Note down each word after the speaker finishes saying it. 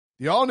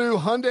The all-new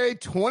Hyundai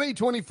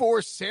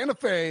 2024 Santa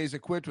Fe is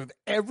equipped with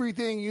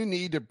everything you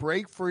need to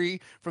break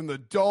free from the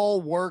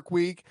dull work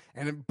week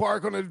and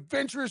embark on an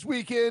adventurous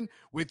weekend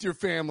with your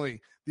family.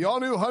 The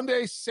all-new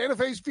Hyundai Santa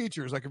Fe's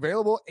features like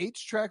available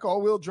H-Track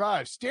all-wheel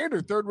drive,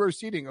 standard third-row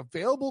seating,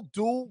 available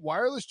dual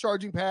wireless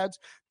charging pads,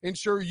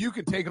 ensure you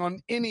can take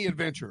on any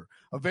adventure.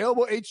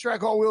 Available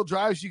H-Track all-wheel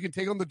drives, you can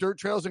take on the dirt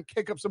trails and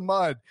kick up some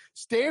mud.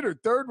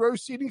 Standard third-row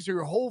seating so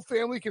your whole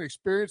family can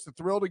experience the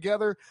thrill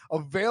together.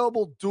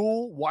 Available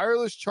dual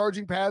wireless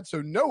charging pads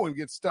so no one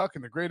gets stuck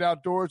in the great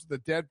outdoors with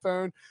a dead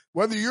phone.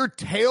 Whether you're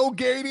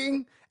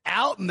tailgating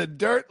out in the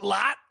dirt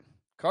lot,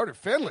 Carter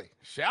Finley,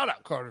 shout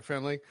out Carter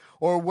Finley,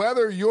 or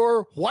whether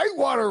you're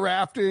whitewater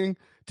rafting,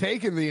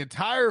 taking the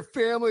entire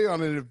family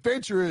on an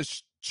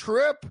adventurous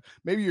trip,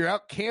 maybe you're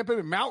out camping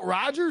in Mount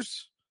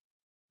Rogers.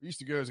 I used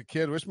to go as a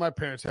kid. Wish my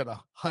parents had a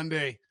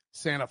Hyundai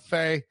Santa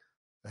Fe.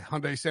 The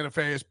Hyundai Santa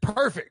Fe is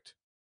perfect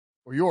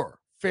for your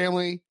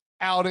family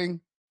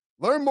outing.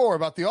 Learn more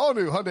about the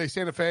all-new Hyundai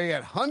Santa Fe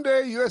at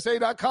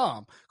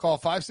HyundaiUSA.com. Call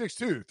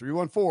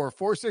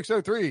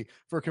 562-314-4603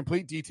 for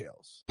complete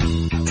details.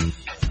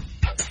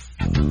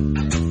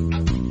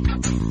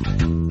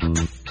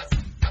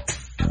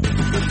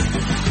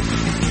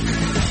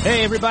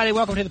 Hey, everybody.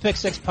 Welcome to the Pick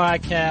Six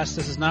podcast.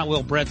 This is not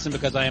Will Brinson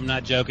because I am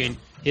not joking.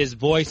 His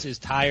voice is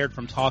tired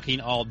from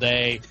talking all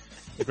day.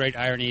 The great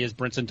irony is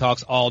Brinson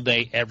talks all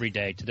day, every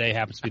day. Today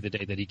happens to be the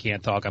day that he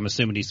can't talk. I'm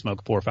assuming he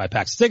smoked 4 or 5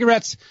 packs of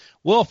cigarettes.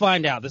 We'll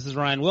find out. This is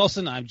Ryan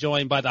Wilson. I'm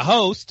joined by the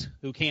host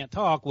who can't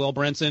talk, Will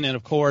Brinson, and,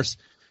 of course,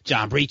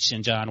 John Breech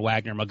and Sean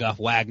Wagner-McGough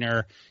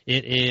Wagner.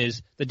 It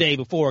is the day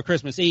before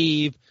Christmas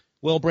Eve.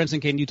 Will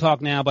Brinson, can you talk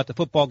now about the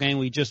football game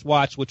we just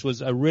watched, which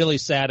was a really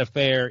sad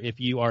affair if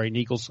you are a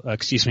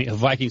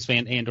Vikings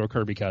fan and or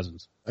Kirby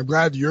Cousins? I'm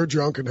glad you're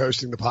drunk and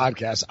hosting the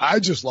podcast. I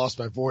just lost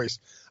my voice.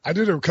 I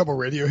did a couple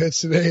radio hits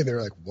today and they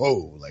were like,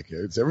 whoa, like,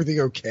 is everything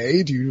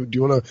okay? Do you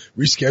want to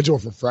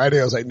reschedule for Friday?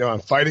 I was like, no,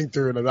 I'm fighting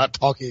through and I'm not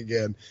talking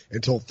again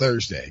until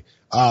Thursday.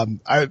 I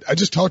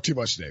just talked too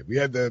much today. We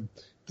had the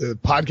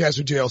podcast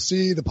with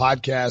JLC, the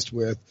podcast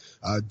with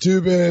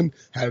Dubin,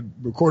 had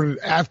recorded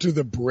after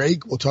the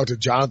break. We'll talk to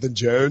Jonathan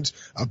Jones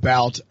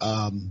about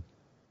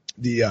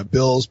the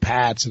Bills,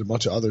 Pats, and a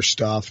bunch of other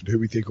stuff and who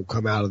we think will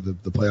come out of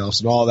the playoffs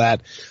and all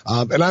that.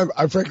 And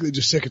I'm frankly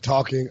just sick of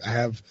talking. I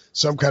have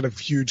some kind of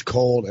huge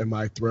cold and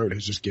my throat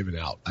has just given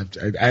out.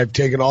 I've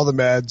taken all the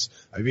meds.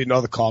 I've eaten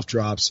all the cough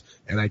drops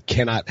and I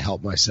cannot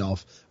help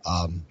myself.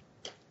 I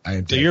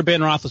am so you're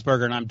Ben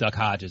Roethlisberger and I'm Duck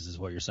Hodges is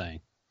what you're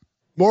saying.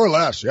 More or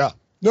less, yeah.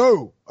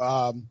 No,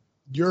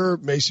 you're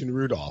Mason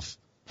Rudolph,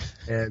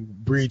 and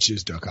Breech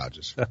is Duck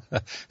Hodges.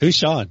 Who's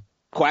Sean?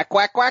 Quack,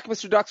 quack, quack,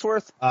 Mr.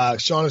 Ducksworth.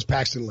 Sean is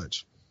Paxton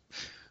Lynch.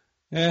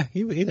 Yeah,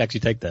 he'd actually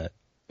take that.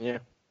 Yeah.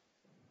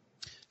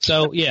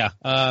 So, yeah,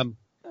 I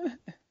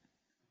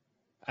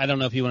don't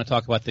know if you want to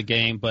talk about the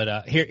game,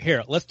 but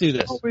here, let's do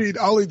this.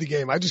 I'll lead the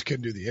game. I just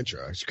couldn't do the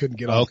intro. I just couldn't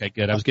get off. Okay,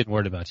 good. I was getting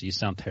worried about you. You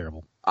sound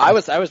terrible. I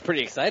was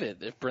pretty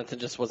excited if Brinson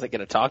just wasn't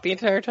going to talk the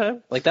entire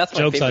time. Like, that's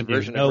my favorite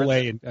version of Brinson. No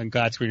way on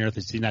God's green earth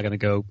is he not going to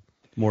go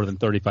more than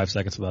 35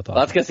 seconds without talking.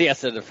 Well, that's because he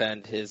has to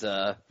defend his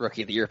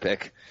Rookie of the Year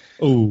pick.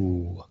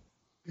 Ooh.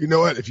 You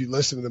know what? If you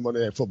listen to the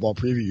Monday Night Football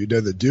preview, you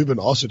know that Dubin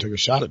also took a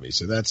shot at me.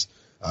 So that's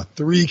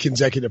 3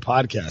 consecutive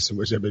podcasts in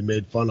which I've been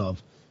made fun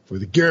of for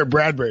the Garrett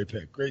Bradbury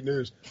pick. Great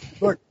news.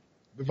 Look,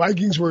 the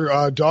Vikings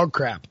were dog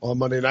crap on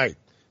Monday night.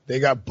 They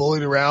got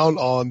bullied around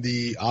on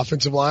the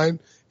offensive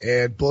line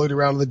and bullied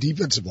around on the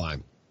defensive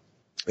line.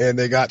 And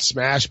they got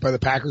smashed by the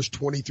Packers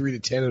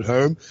 23-10 at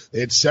home. They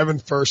had 7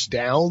 first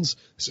downs,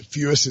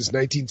 fewest since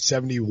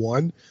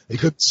 1971. They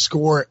couldn't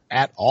score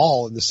at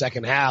all in the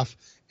second half.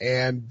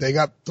 And they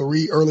got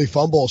 3 early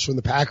fumbles from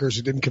the Packers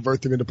who didn't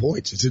convert them into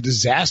points. It's a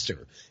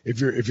disaster if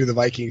you're the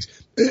Vikings.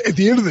 At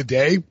the end of the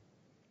day,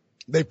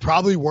 they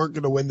probably weren't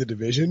going to win the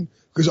division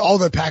because all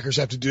the Packers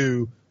had to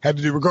do,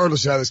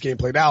 regardless of how this game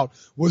played out,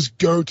 was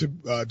go to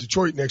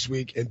Detroit next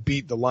week and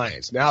beat the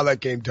Lions. Now that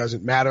game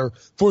doesn't matter.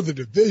 For the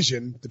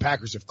division, the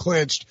Packers have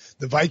clinched.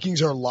 The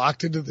Vikings are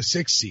locked into the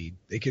 6th seed.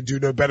 They can do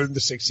no better than the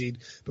 6th seed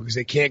because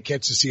they can't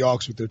catch the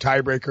Seahawks with their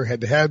tiebreaker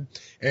head-to-head,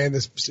 and the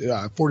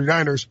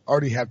 49ers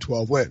already have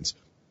 12 wins.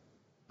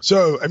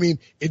 So, I mean,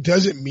 it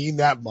doesn't mean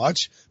that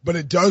much, but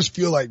it does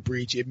feel like,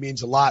 Breech, it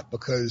means a lot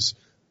because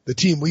the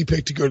team we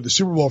picked to go to the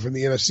Super Bowl from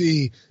the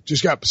NFC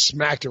just got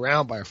smacked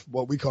around by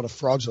what we call a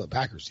fraudulent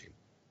Packers team.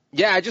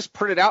 Yeah, I just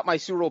printed out my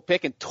Super Bowl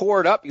pick and tore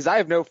it up because I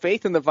have no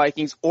faith in the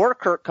Vikings or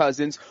Kirk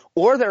Cousins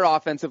or their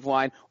offensive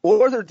line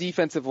or their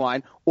defensive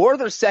line or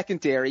their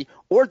secondary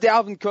or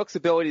Dalvin Cook's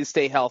ability to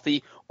stay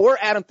healthy or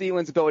Adam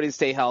Thielen's ability to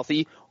stay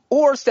healthy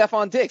or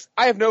Stephon Diggs.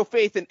 I have no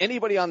faith in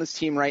anybody on this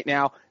team right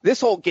now.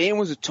 This whole game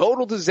was a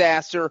total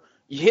disaster.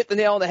 You hit the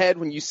nail on the head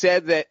when you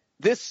said that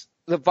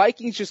the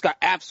Vikings just got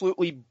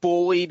absolutely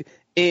bullied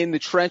in the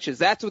trenches.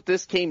 That's what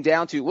this came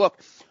down to. Look,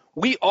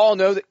 we all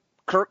know that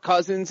Kirk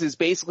Cousins is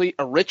basically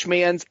a rich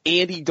man's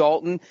Andy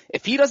Dalton.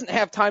 If he doesn't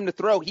have time to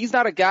throw, he's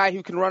not a guy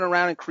who can run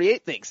around and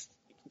create things.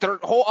 Their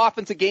whole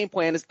offensive game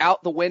plan is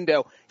out the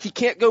window. He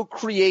can't go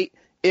create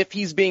if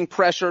he's being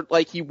pressured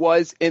like he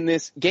was in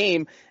this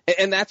game.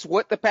 And that's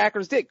what the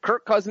Packers did.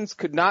 Kirk Cousins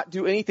could not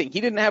do anything.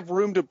 He didn't have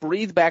room to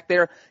breathe back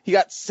there. He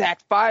got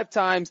sacked 5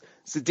 times.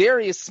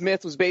 Zadarius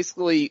Smith was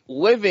basically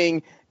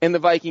living in the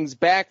Vikings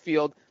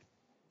backfield.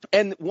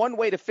 And one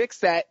way to fix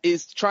that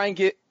is to try and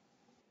get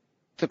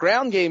the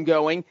ground game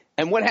going.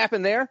 And what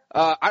happened there?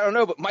 I don't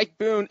know, but Mike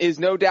Boone is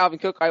no Dalvin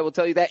Cook. I will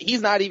tell you that.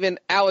 He's not even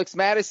Alex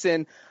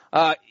Madison.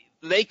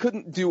 They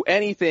couldn't do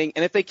anything.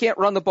 And if they can't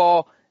run the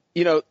ball,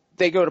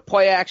 they go to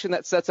play action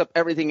that sets up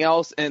everything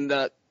else. And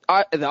the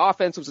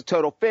offense was a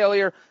total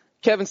failure.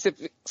 Kevin Stefanski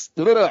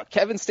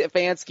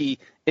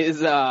is,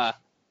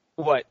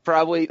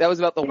 probably, that was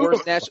about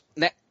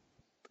the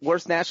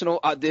worst national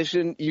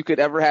audition you could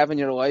ever have in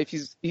your life.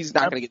 He's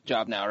not going to get the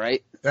job now,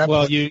 right?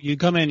 Well, you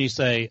come in and you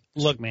say,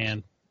 look,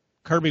 man,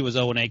 Kirby was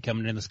 0-8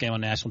 coming in this game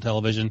on national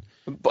television.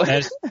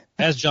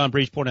 As John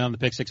Breech pointed out on the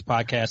Pick Six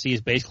podcast, he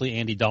is basically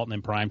Andy Dalton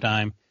in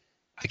primetime.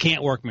 I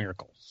can't work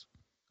miracles.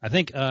 I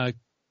think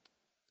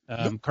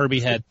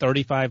Kirby had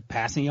 35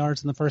 passing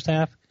yards in the first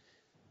half,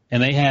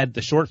 and they had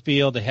the short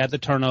field, they had the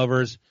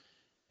turnovers,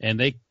 and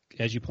they,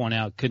 as you point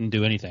out, couldn't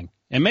do anything.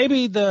 And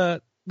maybe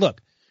the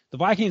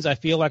Vikings, I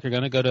feel like, are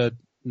going to go to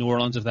New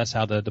Orleans if that's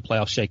how the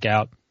playoffs shake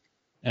out,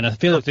 and I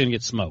feel like they're going to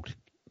get smoked.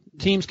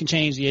 Teams can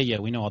change,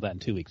 we know all that in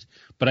 2 weeks.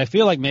 But I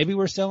feel like maybe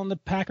we're selling the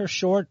Packers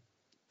short.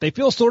 They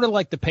feel sort of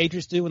like the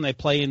Patriots do when they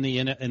play in the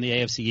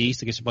AFC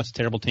East against a bunch of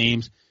terrible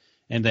teams,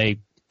 and they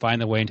find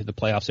their way into the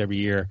playoffs every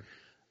year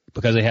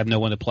because they have no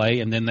one to play,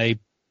 and then they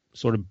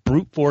sort of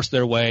brute force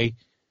their way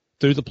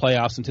through the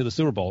playoffs into the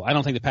Super Bowl. I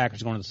don't think the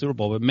Packers are going to the Super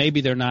Bowl, but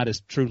maybe they're not as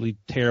truly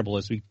terrible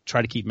as we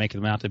try to keep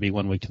making them out to be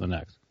 1 week to the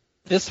next.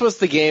 This was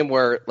the game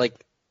where,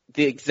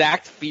 the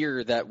exact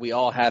fear that we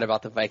all had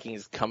about the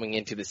Vikings coming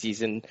into the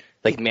season,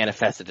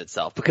 manifested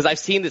itself. Because I've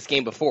seen this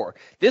game before.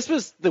 This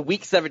was the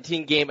Week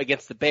 17 game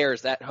against the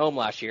Bears at home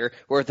last year,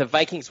 where if the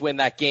Vikings win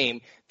that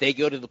game, they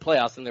go to the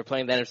playoffs and they're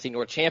playing the NFC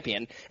North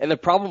champion. And the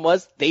problem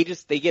was they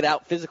get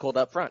out physicaled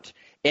up front.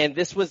 And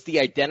this was the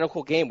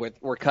identical game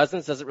where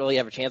Cousins doesn't really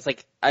have a chance.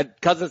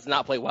 Cousins did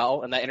not play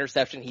well, and that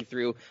interception he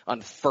threw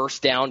on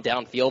first down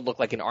downfield looked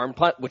like an arm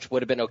punt, which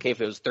would have been okay if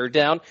it was third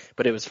down,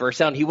 but it was first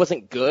down. He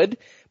wasn't good.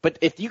 But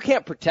if you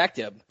can't protect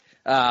him,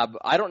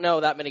 I don't know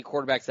that many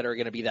quarterbacks that are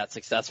going to be that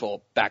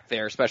successful back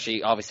there,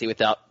 especially obviously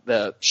without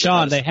the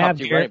Sean. They have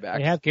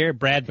Garrett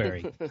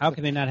Bradbury. How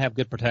can they not have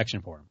good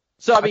protection for him?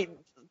 So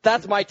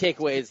that's my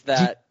takeaway is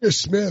that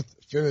Smith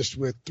finished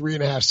with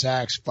 3.5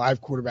 sacks, 5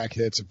 quarterback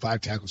hits, and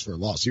 5 tackles for a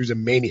loss. He was a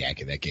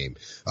maniac in that game.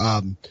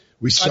 By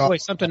the way,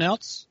 something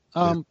else.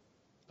 I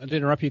did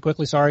interrupt you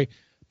quickly. Sorry,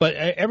 but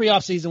every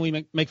offseason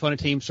we make fun of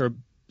teams for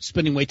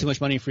spending way too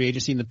much money in free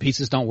agency and the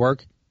pieces don't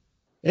work.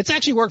 It's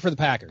actually worked for the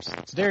Packers.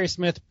 It's Darius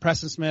Smith,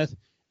 Preston Smith,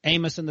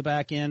 Amos in the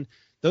back end.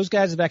 Those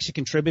guys have actually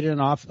contributed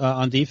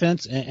on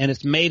defense, and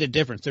it's made a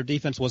difference. Their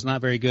defense was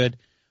not very good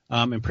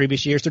in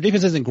previous years. Their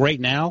defense isn't great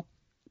now,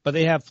 but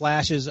they have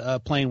flashes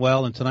playing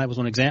well, and tonight was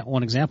one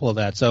example of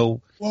that.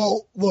 So,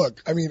 well,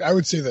 look, I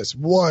would say this.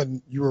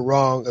 One, you were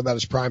wrong about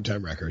his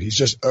primetime record. He's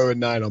just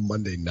 0-9 on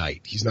Monday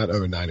night. He's not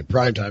 0-9 in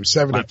primetime.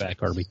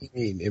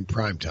 7-15 in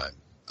primetime.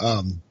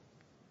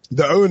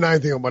 The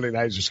 0-9 thing on Monday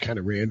night is just kind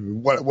of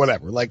random.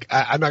 Whatever.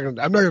 I'm not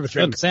gonna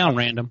defend. Doesn't sound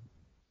random.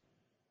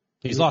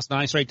 He's lost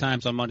 9 straight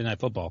times on Monday Night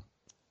Football.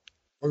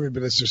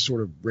 But it's just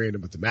sort of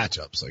random with the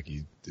matchups.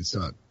 It's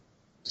not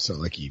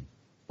like he.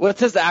 What's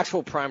his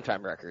actual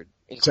primetime record,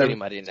 including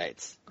Monday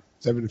nights?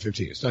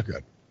 7-15. It's not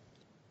good.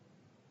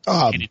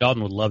 Andy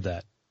Dalton would love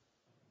that.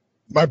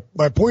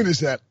 My point is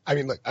that,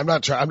 I'm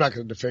not going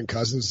to defend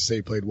Cousins to say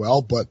he played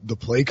well, but the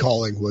play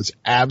calling was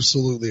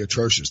absolutely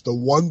atrocious. The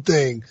one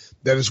thing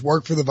that has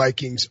worked for the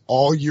Vikings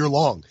all year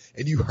long,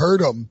 and you heard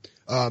them,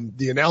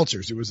 the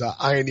announcers, it was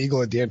Ian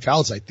Eagle and Dan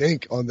Fouts, I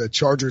think, on the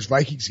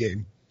Chargers-Vikings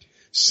game,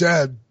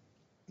 said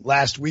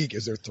last week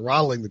as they're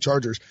throttling the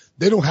Chargers,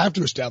 they don't have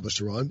to establish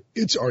a run.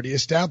 It's already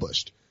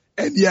established.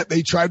 And yet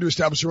they tried to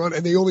establish a run,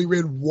 and they only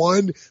ran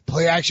 1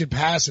 play-action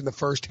pass in the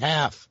first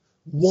half.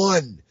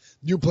 1.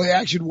 Your play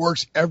action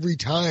works every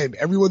time.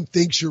 Everyone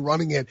thinks you're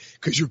running it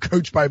because you're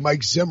coached by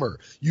Mike Zimmer.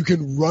 You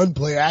can run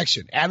play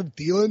action. Adam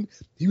Thielen,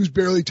 he was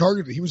barely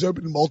targeted. He was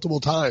open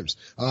multiple times.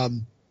 I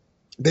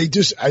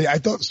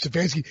thought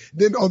Stefanski,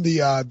 then on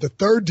the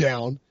third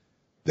down,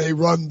 they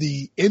run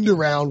the end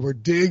around where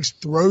Diggs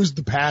throws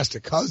the pass to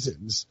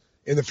Cousins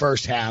in the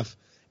first half.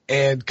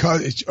 And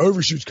it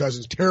overshoots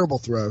Cousins, terrible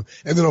throw.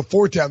 And then on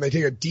 4th down, they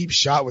take a deep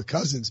shot with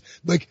Cousins.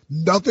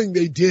 Nothing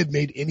they did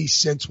made any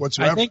sense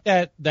whatsoever. I think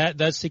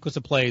that sequence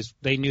of plays,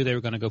 they knew they were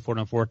going to go for it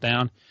on 4th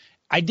down.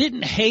 I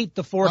didn't hate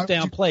the 4th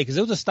down play because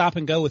it was a stop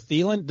and go with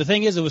Thielen. The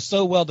thing is, it was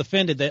so well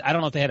defended that I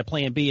don't know if they had a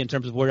plan B in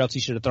terms of where else he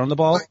should have thrown the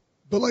ball.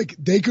 But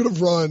they could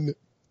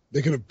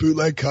have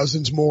bootleg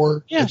Cousins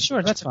more. Yeah,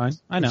 sure, that's fine.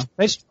 I know.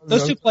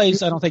 Those 2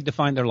 plays, I don't think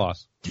defined their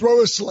loss.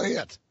 Throw a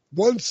slant.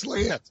 1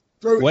 slant.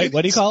 Wait,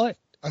 what do you call it?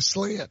 A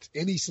slant.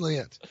 Any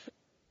slant.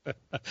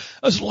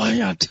 A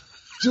slant.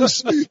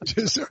 Just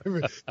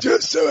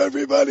so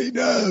everybody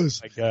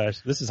knows. Oh my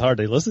gosh, this is hard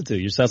to listen to.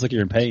 You sounds like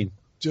you're in pain.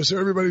 just so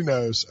everybody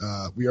knows,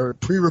 we are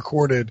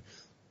pre-recorded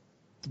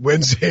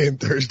Wednesday and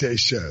Thursday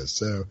shows,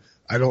 so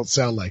I don't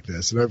sound like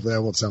this, and hopefully I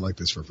won't sound like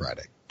this for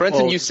Friday.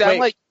 Brinson, you sound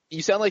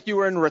like you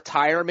were in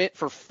retirement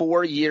for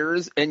 4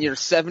 years, and you're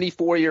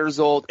 74 years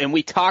old, and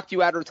we talked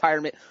you out of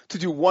retirement to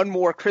do one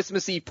more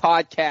Christmas Eve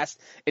podcast,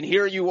 and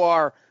here you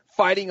are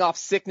fighting off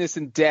sickness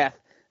and death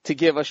to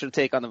give us your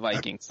take on the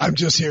Vikings. I'm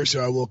just here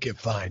so I won't get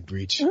fined,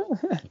 Breech.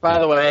 By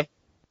the way,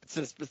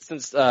 since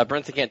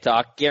Brinson can't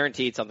talk,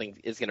 guaranteed something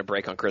is going to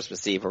break on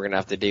Christmas Eve. We're going to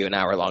have to do an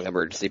hour-long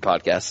emergency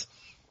podcast.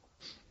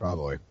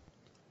 Probably.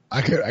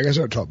 I guess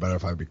I would talk better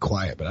if I'd be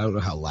quiet, but I don't know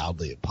how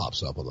loudly it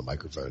pops up on the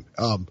microphone.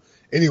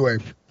 Anyway,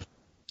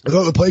 I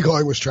thought the play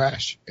calling was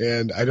trash,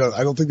 and I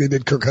don't think they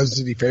did Kirk Cousins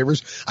any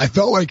favors. I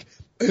felt like,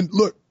 and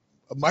look,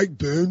 Mike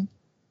Boone,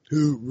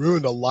 who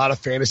ruined a lot of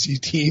fantasy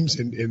teams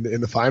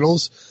in the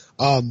finals.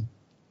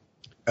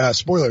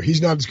 Spoiler,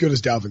 he's not as good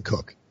as Dalvin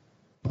Cook,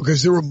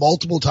 because there were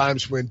multiple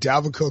times when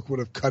Dalvin Cook would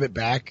have cut it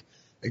back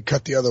and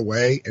cut the other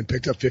way and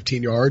picked up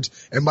 15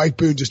 yards, and Mike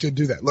Boone just didn't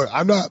do that. Look,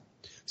 I'm not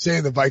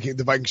saying the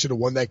Vikings should have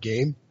won that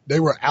game. They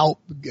were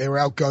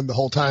outgunned the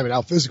whole time and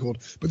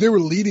out-physicaled, but they were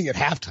leading at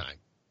halftime.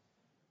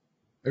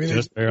 I mean,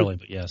 just barely,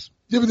 but yes.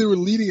 Yeah, but they were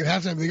leading at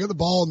halftime. They got the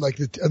ball on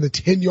the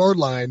 10-yard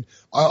line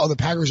on the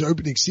Packers'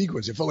 opening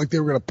sequence. It felt like they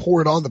were going to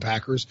pour it on the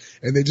Packers,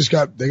 and they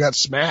got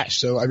smashed.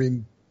 So I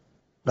mean,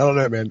 I don't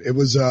know, man. It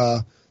was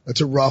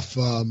it's a rough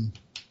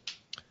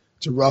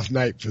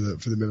night for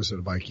the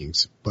Minnesota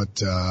Vikings.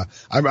 But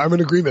I'm in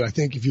agreement. I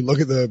think if you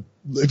look at the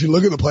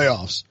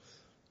playoffs,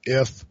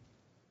 if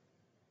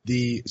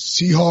the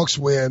Seahawks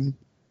win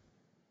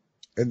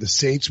and the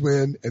Saints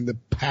win and the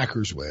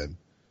Packers win,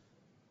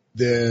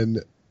 then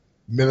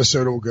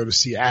Minnesota will go to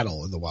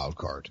Seattle in the wild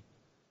card.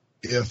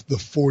 If the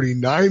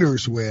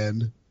 49ers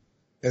win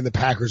and the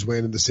Packers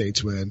win and the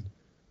Saints win,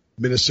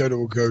 Minnesota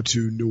will go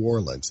to New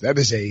Orleans. That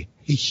is a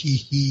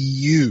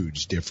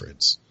huge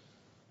difference.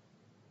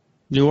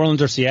 New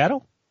Orleans or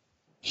Seattle?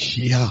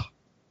 Yeah.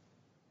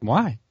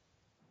 Why?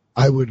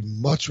 I would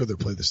much rather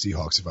play the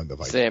Seahawks if I'm the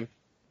Vikings. Same.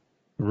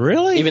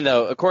 Really? Even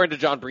though, according to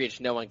John Breech,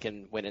 no one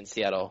can win in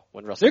Seattle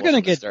when Russell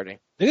Wilson is starting.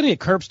 They're going to get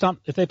curb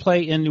stomped if they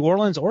play in New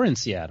Orleans or in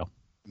Seattle.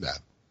 No.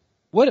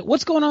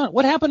 What's going on?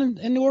 What happened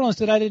in New Orleans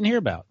that I didn't hear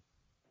about?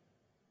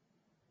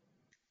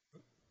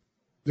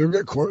 They're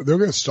going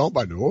to get stomped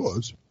by New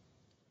Orleans.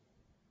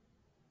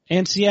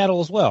 And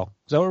Seattle as well.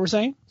 Is that what we're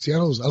saying? I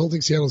don't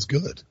think Seattle's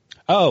good.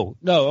 Oh,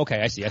 no, okay,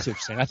 I see what you're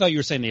saying. I thought you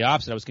were saying the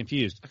opposite. I was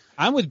confused.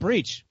 I'm with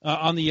Breech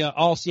on the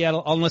all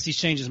Seattle, unless he's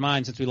changed his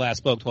mind since we last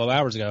spoke 12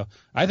 hours ago.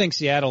 I think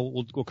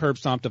Seattle will curb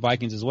stomp the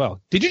Vikings as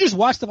well. Did you just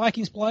watch the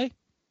Vikings play?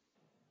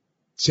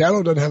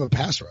 Seattle doesn't have a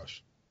pass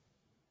rush.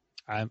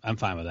 I'm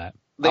fine with that.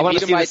 They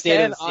beat them by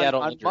 10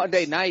 on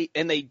Monday night,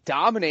 and they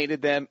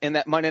dominated them in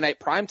that Monday night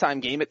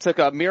primetime game. It took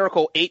a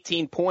miracle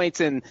 18 points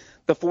in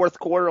the fourth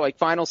quarter, like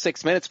final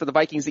 6 minutes, for the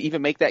Vikings to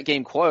even make that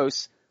game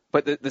close.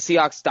 But the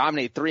Seahawks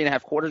dominated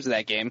 3.5 quarters of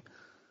that game.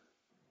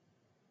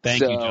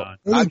 Thank you, John.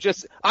 I'm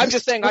just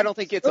saying I don't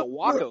think it's a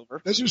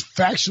walkover. That's just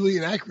factually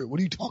inaccurate. What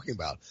are you talking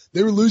about?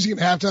 They were losing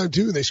at halftime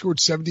too, and they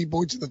scored 17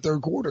 points in the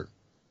third quarter.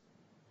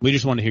 We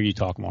just want to hear you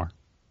talk more.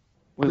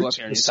 We love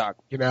hearing you talk.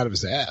 Get out of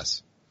his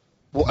ass.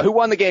 Well, who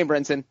won the game,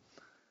 Brinson?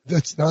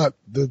 That's not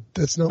what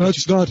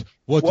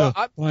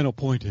the final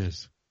point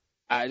is.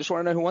 I just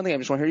want to know who won the game. I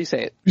just want to hear you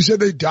say it. You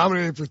said they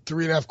dominated for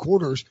 3.5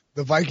 quarters.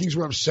 The Vikings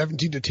were up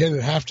 17-10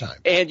 at halftime.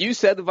 And you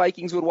said the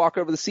Vikings would walk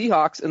over the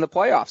Seahawks in the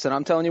playoffs, and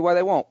I'm telling you why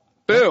they won't.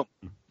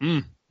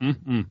 Boom.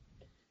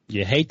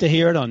 You hate to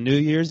hear it on New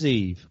Year's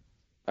Eve.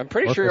 I'm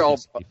pretty sure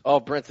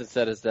all Brinson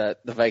said is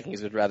that the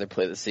Vikings would rather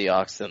play the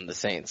Seahawks than the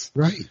Saints.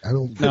 Right. I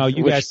don't. No,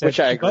 you guys said, which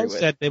I agree with.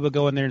 Said they would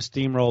go in there and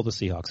steamroll the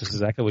Seahawks. That's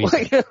exactly what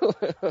you said.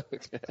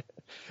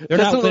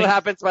 That's what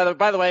happens.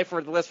 By the way,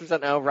 for the listeners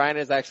that know, Ryan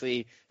is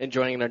actually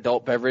enjoying an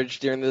adult beverage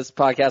during this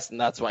podcast,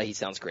 and that's why he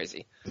sounds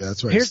crazy. Yeah,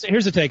 that's right. Here's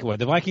the takeaway: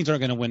 the Vikings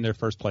aren't going to win their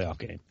first playoff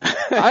game.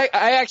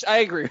 I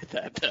agree with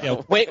that. Though.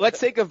 Yeah. Wait, let's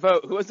take a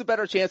vote. Who has the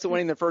better chance of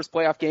winning their first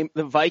playoff game,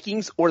 the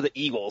Vikings or the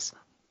Eagles?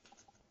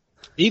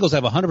 The Eagles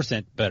have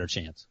 100% better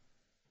chance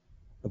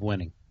of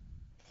winning.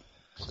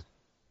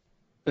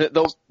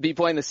 They'll be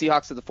playing the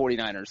Seahawks or the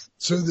 49ers.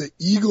 So the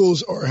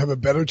Eagles have a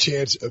better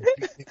chance of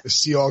beating the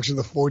Seahawks or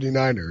the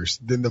 49ers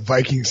than the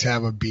Vikings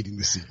have of beating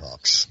the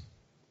Seahawks.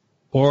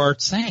 Or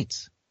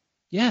Saints.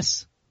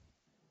 Yes.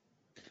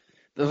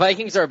 The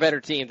Vikings are a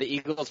better team. The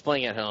Eagles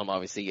playing at home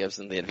obviously gives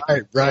them the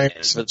advantage. Right,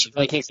 But the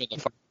Vikings are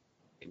the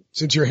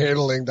Since you're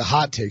handling the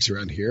hot takes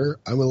around here,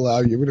 I'm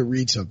going to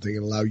read something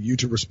and allow you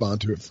to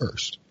respond to it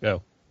first.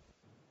 Go.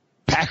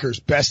 Packers,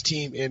 best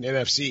team in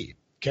NFC,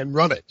 can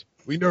run it.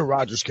 We know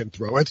Rodgers can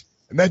throw it,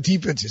 and that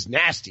defense is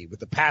nasty with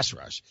the pass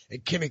rush,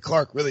 and Kenny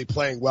Clark really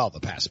playing well the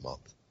past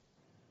month.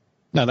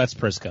 No, that's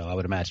Prisco, I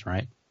would imagine,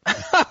 right?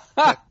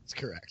 That's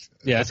correct.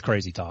 Yeah, that's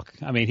crazy talk.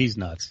 I mean, he's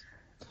nuts.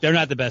 They're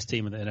not the best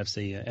team in the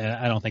NFC, and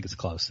I don't think it's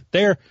close.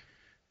 They're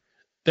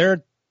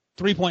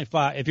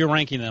 3.5 if you're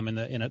ranking them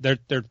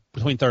they're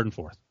between third and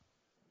fourth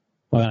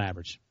on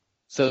average.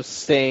 So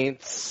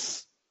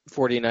Saints,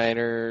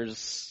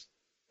 49ers,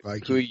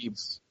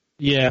 Vikings.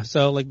 Yeah,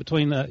 so like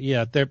between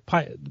they're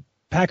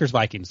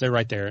Packers-Vikings. They're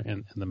right there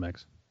in the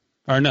mix.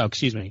 Or no,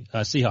 excuse me,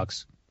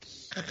 Seahawks.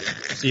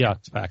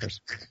 Seahawks, Packers.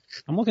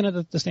 I'm looking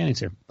at the standings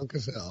here.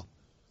 Hell.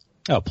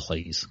 Oh,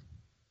 please.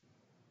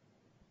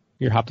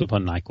 You're hopped up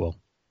on NyQuil.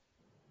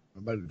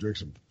 I'm about to drink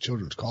some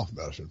children's cough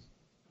medicine.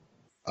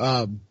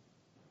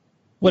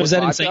 What, is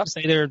that insane to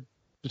say they're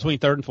between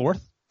third and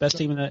fourth? Best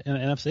team in the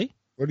NFC?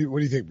 What do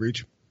you think,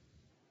 Breech?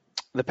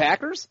 The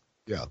Packers?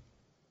 Yeah.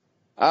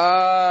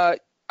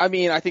 I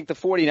mean, I think the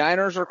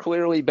 49ers are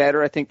clearly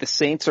better. I think the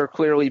Saints are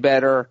clearly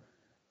better.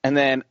 And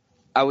then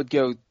I would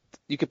go,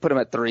 you could put them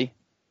at 3.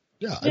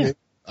 Yeah. I mean,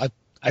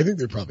 I think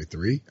they're probably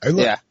 3.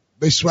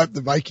 They swept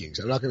the Vikings.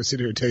 I'm not going to sit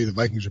here and tell you the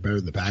Vikings are better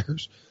than the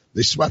Packers.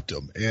 They swept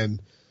them.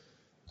 And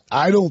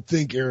I don't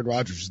think Aaron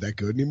Rodgers is that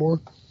good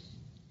anymore.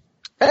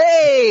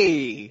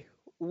 Hey!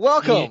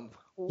 Welcome. Yeah.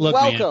 Look,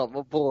 welcome man,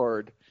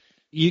 aboard.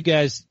 You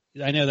guys,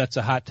 I know that's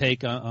a hot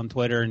take on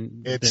Twitter.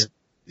 And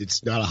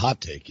it's not a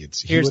hot take.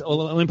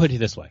 Let me put it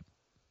this way.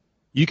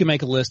 You can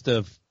make a list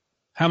of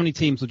how many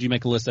teams would you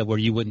make a list of where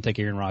you wouldn't take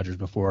Aaron Rodgers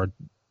before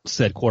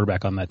said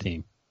quarterback on that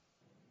team?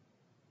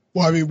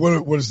 Well, I mean,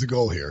 what is the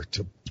goal here?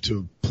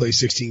 To play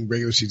 16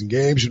 regular season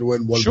games and to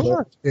win one game?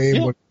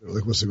 Yeah.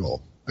 What's the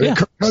goal? I mean,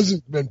 Kirk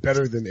Cousins has been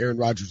better than Aaron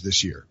Rodgers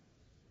this year.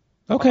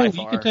 Okay,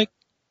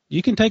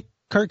 you can take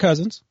Kirk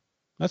Cousins.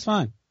 That's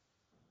fine.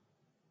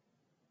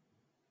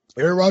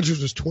 Aaron Rodgers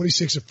was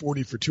 26 of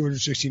 40 for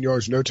 216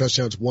 yards, no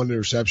touchdowns, 1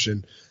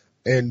 interception,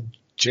 and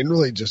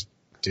generally just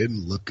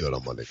didn't look good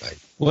on Monday night.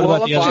 What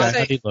about the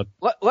other guy?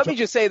 Let me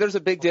just say there's a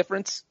big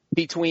difference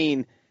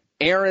between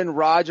Aaron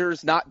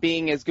Rodgers not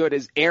being as good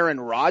as Aaron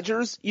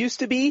Rodgers used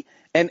to be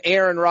and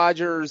Aaron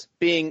Rodgers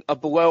being a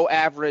below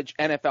average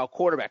NFL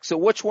quarterback. So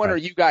which one are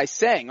you guys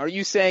saying? Are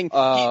you saying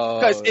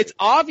because it's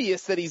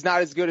obvious that he's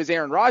not as good as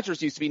Aaron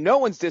Rodgers used to be. No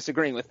one's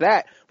disagreeing with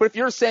that. But if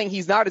you're saying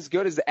he's not as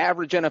good as the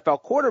average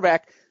NFL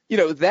quarterback,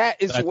 that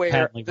is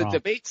where the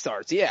debate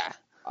starts. Yeah.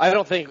 I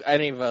don't think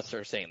any of us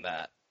are saying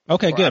that.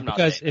 Okay, good.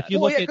 Because if you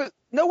look at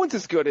no one's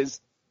as good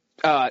as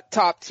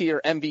top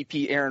tier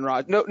MVP Aaron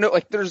Rodgers. No,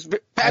 like there's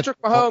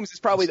Patrick Mahomes is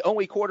probably the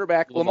only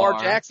quarterback. Lamar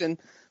Jackson,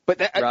 but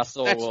that's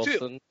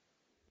Wilson.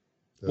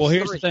 2. Well,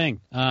 here's the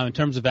thing. In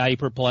terms of value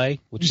per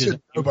play, which you is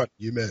said nobody.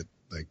 You meant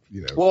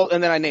Well,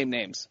 and then I named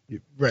names.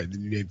 Right,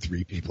 then you named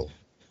 3 people.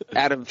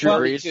 Out of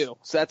 32.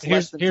 So that's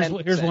less than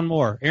 10%. Here's one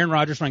more. Aaron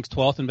Rodgers ranks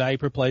 12th in value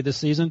per play this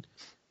season.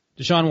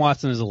 Deshaun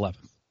Watson is 11th.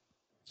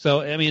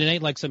 So, I mean, it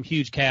ain't like some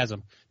huge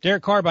chasm.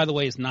 Derek Carr, by the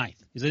way, is 9th.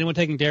 Is anyone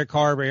taking Derek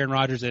Carr over Aaron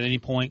Rodgers at any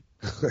point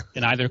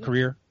in either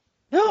career?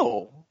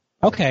 No.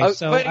 Okay,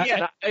 so but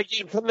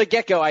again, from the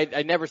get-go,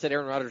 I never said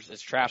Aaron Rodgers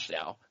is trash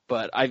now,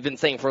 but I've been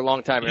saying for a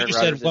long time Aaron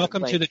Rodgers said,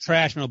 welcome to the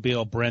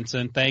Trashmobile,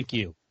 Brinson. Thank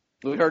you.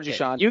 We heard you,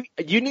 Sean. You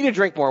need to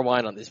drink more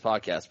wine on this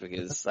podcast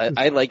because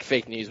I like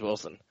fake news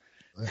Wilson.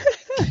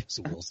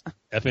 Wilson.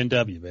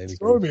 FNW, baby. It's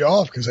throwing me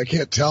off because I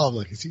can't tell. I'm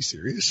like, is he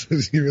serious?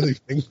 Is he really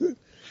thinking?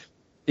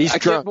 I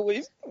can't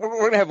believe we're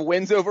going to have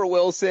wins over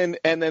Wilson,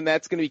 and then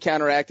that's going to be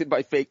counteracted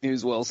by fake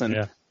news Wilson.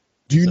 Yeah.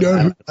 Do you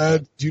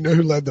know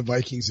who led the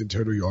Vikings in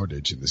total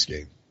yardage in this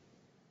game?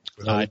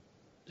 I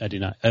do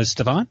not.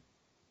 Stephon?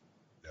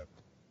 No.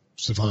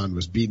 Stephon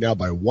was beaten out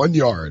by 1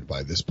 yard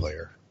by this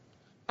player.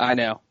 I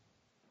know.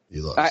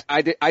 He lost.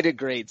 I did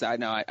grades. I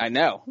know. I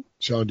know.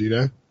 Sean, do you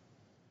know?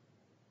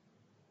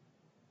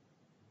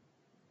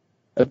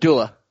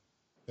 Abdullah.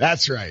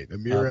 That's right.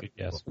 Amir.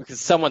 Yes. Because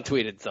someone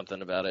tweeted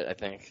something about it, I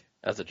think,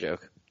 as a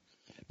joke.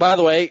 By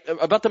the way,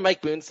 about the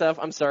Mike Boone stuff,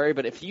 I'm sorry,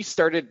 but if you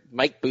started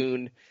Mike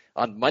Boone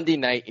on Monday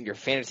night in your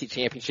fantasy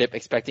championship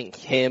expecting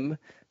him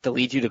to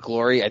lead you to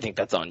glory, I think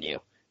that's on you.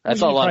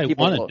 That's all a lot of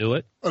people want to do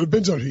it. Well, it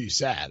depends on who you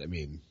sat. I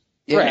mean,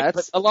 yeah, right,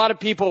 but a lot of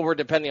people were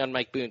depending on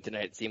Mike Boone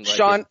tonight, it seemed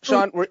like.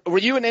 Sean, were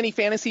you in any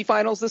fantasy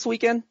finals this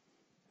weekend?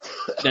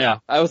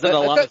 No, I was in a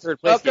lot of third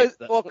place games.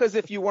 Well, because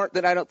if you weren't,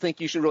 then I don't think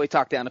you should really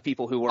talk down to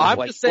people who were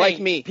just saying, like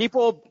me.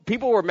 People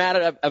were mad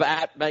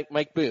at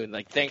Mike Boone.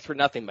 Like, thanks for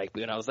nothing, Mike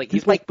Boone. I was like,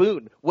 he's Mike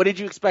Boone. What did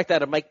you expect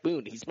out of Mike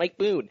Boone? He's Mike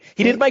Boone.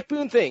 He did Mike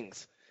Boone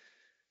things.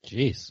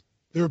 Jeez.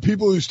 There were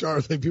people who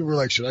started. Like, people were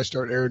like, "Should I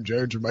start Aaron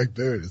Jones or Mike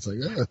Boone?" It's like,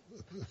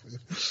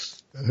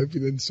 I hope you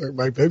didn't start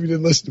Mike. I hope you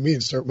didn't listen to me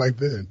and start Mike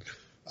Boone.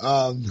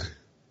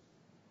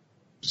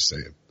 Just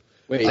saying.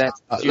 Wait,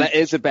 that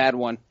is a bad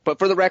one. But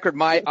for the record,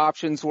 my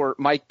options were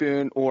Mike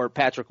Boone or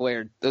Patrick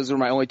Laird. Those were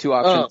my only 2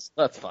 options.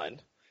 Oh, that's fine.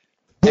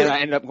 And I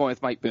ended up going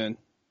with Mike Boone.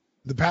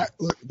 The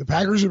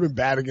Packers have been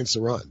bad against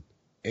the run,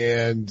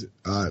 and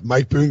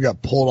Mike Boone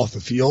got pulled off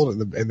the field,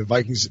 and the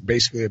Vikings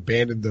basically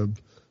abandoned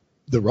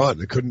the run.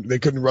 They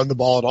couldn't run the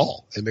ball at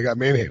all, and they got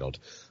manhandled.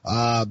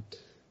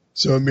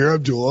 So Amir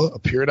Abdullah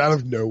appeared out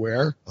of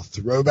nowhere, a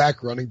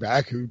throwback running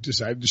back who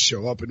decided to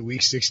show up in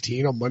week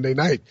 16 on Monday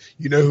night.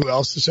 You know who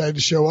else decided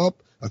to show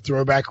up? A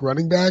throwback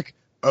running back?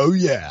 Oh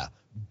yeah.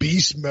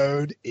 Beast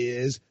mode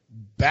is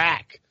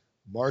back.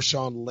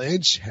 Marshawn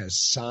Lynch has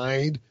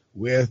signed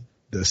with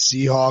the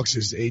Seahawks.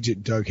 His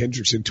agent Doug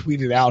Hendrickson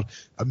tweeted out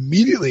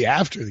immediately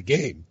after the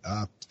game.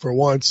 For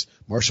once,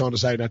 Marshawn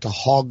decided not to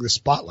hog the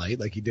spotlight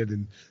like he did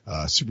in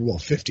Super Bowl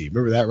 50.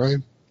 Remember that,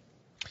 Ryan?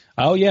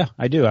 Oh, yeah,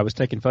 I do. I was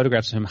taking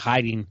photographs of him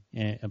hiding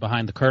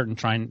behind the curtain,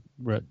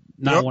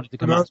 not wanting to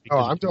come out.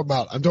 I'm talking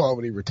about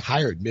when he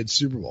retired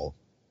mid-Super Bowl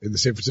in the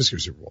San Francisco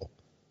Super Bowl.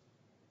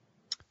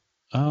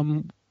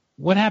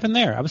 What happened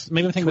there? I was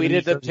maybe thinking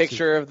tweeted the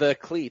picture of the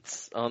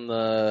cleats on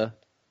the.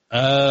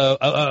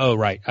 Oh,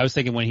 right. I was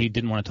thinking when he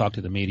didn't want to talk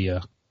to the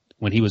media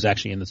when he was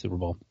actually in the Super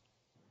Bowl.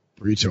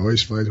 Breech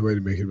always finds a way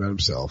to make it about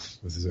himself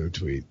with his own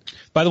tweet.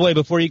 By the way,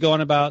 before you go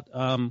on about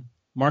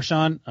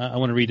Marshawn, I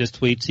want to read this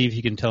tweet, see if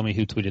you can tell me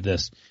who tweeted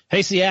this.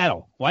 Hey,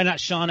 Seattle, why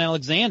not Sean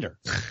Alexander?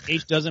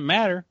 Age doesn't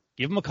matter.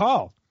 Give him a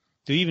call.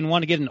 Do you even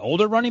want to get an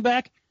older running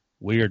back?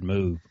 Weird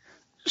move.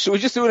 Should we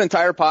just do an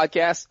entire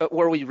podcast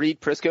where we read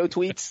Prisco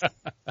tweets?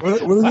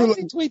 What Why would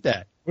you tweet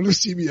that? What if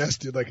CBS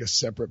did like a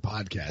separate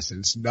podcast and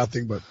it's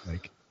nothing but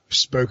like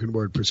spoken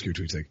word Prisco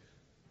tweets? Like,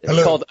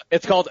 hello.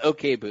 It's called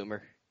OK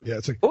Boomer. Yeah,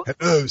 it's like,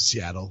 hello,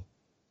 Seattle.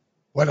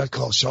 Why not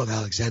call Sean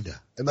Alexander?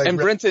 And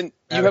Brinson,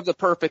 you have the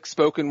perfect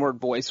spoken word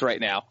voice right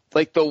now.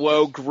 Like the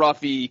low,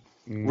 gruffy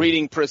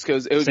reading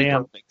Prisco's. It would be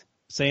perfect.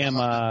 Sam,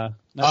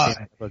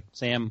 but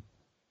Sam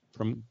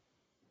from,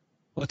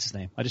 what's his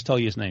name? I just told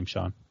you his name,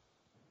 Sean.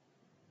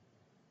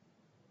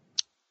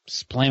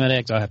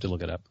 Splamatics. I'll have to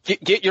look it up.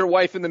 Get your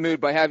wife in the mood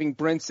by having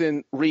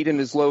Brinson read in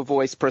his low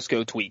voice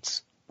Prisco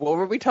tweets. What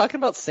were we talking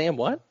about? Sam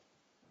what?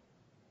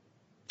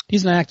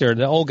 He's an actor,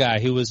 the old guy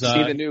who was...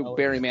 See the new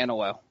Barry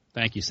Manilow.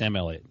 Thank you, Sam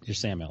Elliott. You're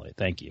Sam Elliott.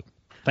 Thank you.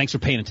 Thanks for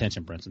paying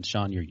attention, Brinson.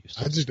 Sean, you're used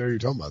to it. I just know who you're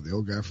talking about, the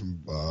old guy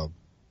from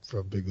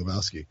Big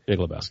Lebowski. Big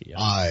Lebowski, yeah.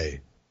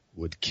 I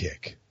would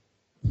kick.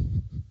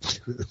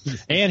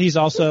 And he's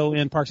also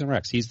in Parks and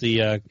Recs. He's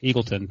the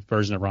Eagleton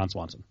version of Ron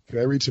Swanson. Can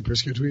I read some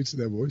Prisco tweets in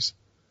that voice?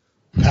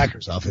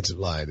 Packers offensive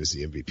line is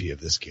the MVP of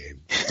this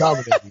game.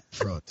 Dominating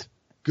front.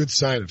 Good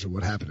sign after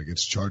what happened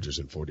against Chargers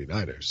and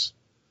 49ers.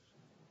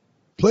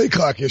 Play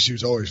clock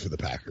issues always for the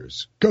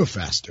Packers. Go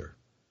faster.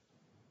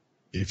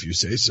 If you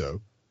say so.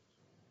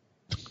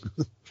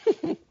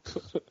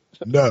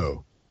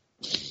 No.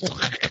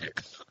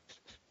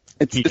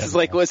 It's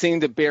like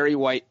listening to Barry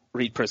White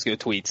read Prisco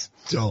tweets.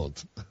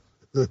 Don't.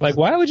 Like,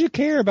 why would you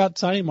care about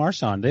signing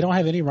Marshawn? They don't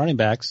have any running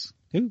backs.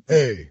 Who?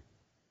 Hey,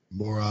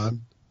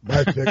 moron.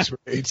 My picks were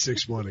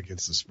 8-6-1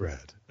 against the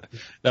spread.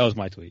 That was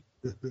my tweet.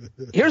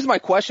 Here's my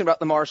question about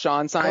the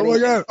Marshawn signing.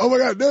 Oh my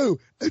God, no.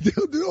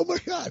 Oh my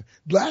God.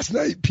 Last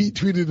night, Pete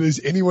tweeted, is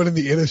anyone in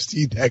the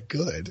NFC that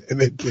good? And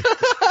then,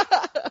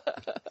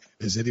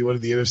 is anyone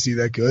in the NFC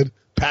that good?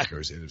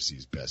 Packers,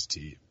 NFC's best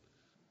team.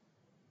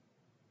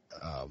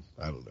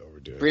 I don't know what we're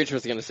doing. Breech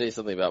was going to say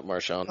something about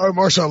Marshawn. Oh,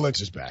 Marshawn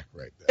Lynch is back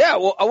right there. Yeah,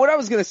 well, what I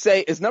was going to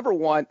say is, number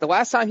one, the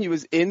last time he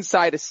was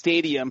inside a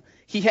stadium,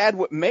 he had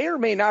what may or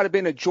may not have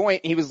been a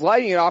joint. He was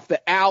lighting it off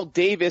the Al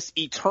Davis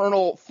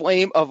eternal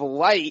flame of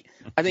light.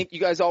 I think you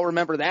guys all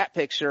remember that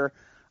picture.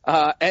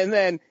 And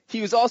then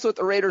he was also at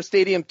the Raiders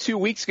Stadium 2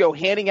 weeks ago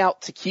handing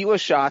out tequila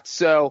shots.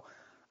 So,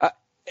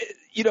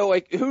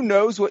 who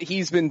knows what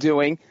he's been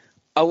doing?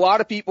 A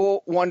lot of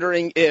people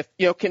wondering if,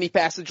 can he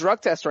pass the drug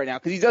test right now?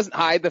 Because he doesn't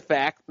hide the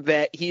fact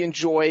that he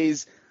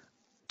enjoys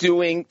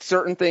doing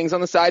certain things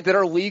on the side that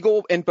are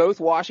legal in both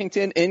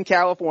Washington and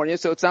California.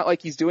 So it's not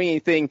like he's doing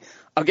anything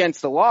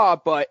against the law,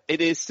 but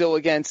it is still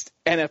against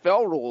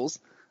NFL rules.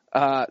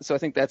 So I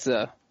think that's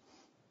Wow,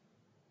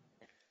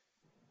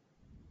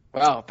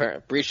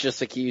 apparently Breech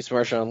just accused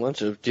Marshawn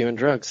Lynch of doing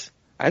drugs.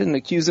 I didn't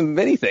accuse him of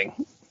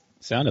anything.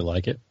 Sounded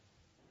like it.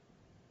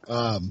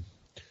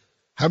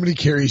 How many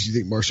carries do you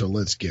think Marshawn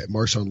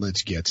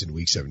Lynch gets in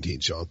Week 17,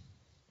 Sean?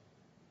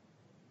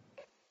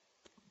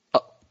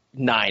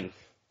 9.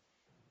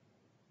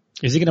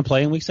 Is he going to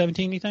play in Week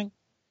 17, you think?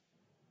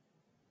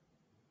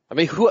 I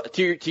mean,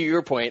 to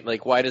your point,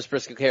 like, why does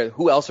Briscoe care?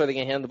 Who else are they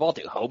going to hand the ball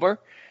to? Homer?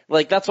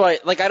 Like, that's why,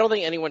 like, I don't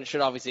think anyone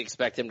should obviously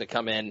expect him to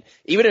come in,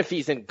 even if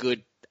he's in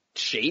good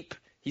shape.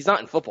 He's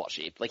not in football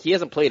shape. Like, he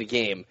hasn't played a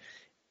game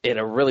in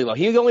a really long.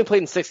 He only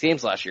played in 6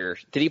 games last year.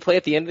 Did he play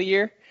at the end of the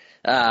year?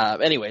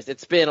 Anyways,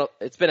 it's been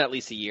at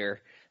least a year.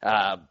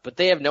 But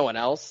they have no one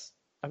else.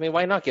 I mean,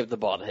 why not give the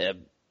ball to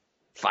him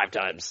 5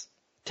 times,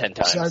 10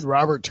 times? Signed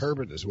Robert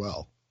Turbin as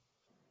well.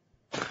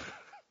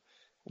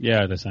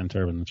 Yeah, they signed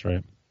Turbin. That's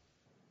right.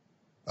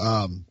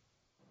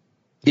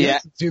 Yeah.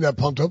 Seen that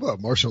pumped up about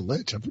Marshawn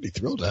Lynch. I'm pretty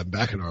thrilled to have him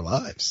back in our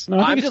lives. No,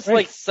 I'm just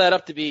like set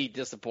up to be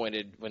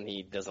disappointed when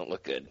he doesn't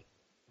look good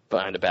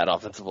behind a bad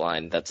offensive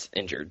line that's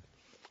injured.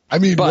 I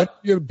mean, what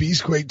you know,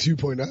 Beastquake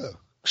 2.0.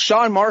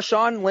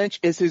 Marshawn Lynch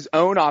is his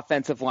own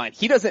offensive line.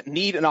 He doesn't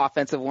need an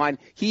offensive line.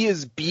 He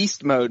is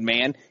beast mode,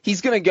 man.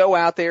 He's going to go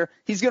out there.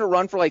 He's going to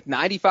run for like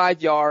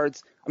 95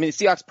 yards. I mean,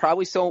 the Seahawks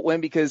probably still won't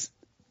win because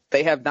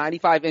they have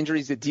 95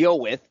 injuries to deal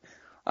with.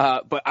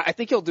 But I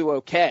think he'll do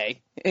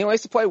okay. And he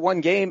likes to play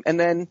one game and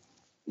then,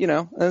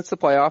 it's the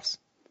playoffs.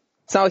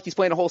 It's not like he's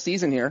playing a whole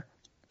season here.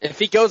 If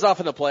he goes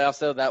off in the playoffs,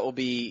 though, that will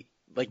be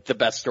like the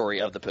best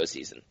story of the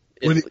postseason.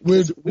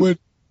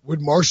 Would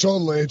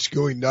Marshawn Lynch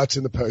going nuts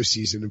in the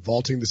postseason and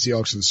vaulting the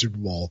Seahawks to the Super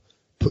Bowl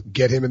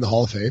get him in the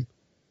Hall of Fame?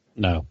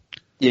 No.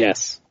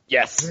 Yes.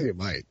 I think it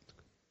might.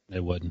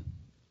 It wouldn't.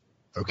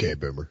 Okay,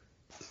 Boomer.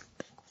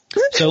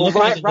 So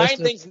Ryan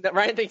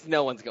thinks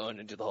no one's going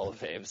into the Hall of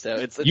Fame. So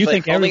it's You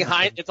like think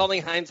it's only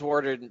Heinz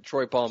Ward and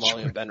Troy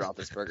Polamalu and Ben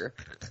Roethlisberger.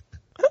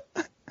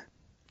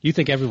 You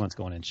think everyone's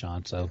going in,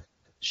 Sean, so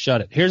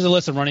shut it. Here's a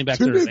list of running backs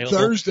that are Tune in available.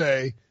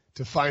 Thursday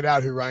to find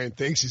out who Ryan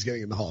thinks he's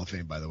getting in the Hall of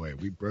Fame, by the way.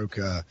 We break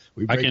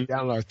it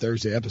down in our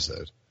Thursday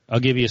episode. I'll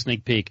give you a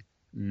sneak peek.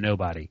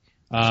 Nobody.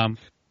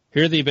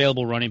 Here are the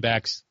available running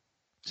backs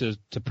to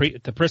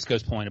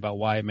Prisco's point about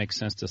why it makes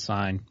sense to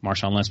sign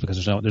Marshawn Lynch,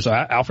 because there's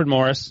Alfred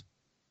Morris,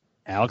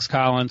 Alex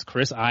Collins,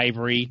 Chris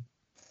Ivory,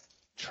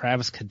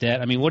 Travis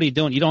Cadet. I mean, what are you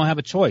doing? You don't have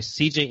a choice.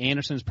 C.J.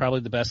 Anderson is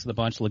probably the best of the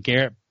bunch.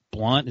 LeGarrette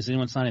Blount, is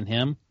anyone signing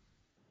him?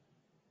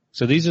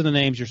 So these are the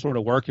names you're sort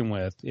of working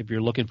with if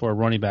you're looking for a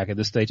running back at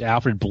this stage.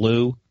 Alfred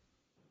Blue.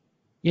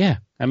 Yeah.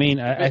 I mean,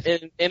 and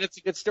it's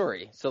a good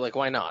story. So, like,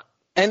 why not?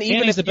 And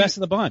he's the best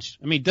of the bunch.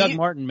 I mean, Doug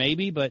Martin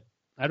maybe, but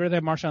I'd rather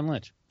have Marshawn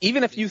Lynch.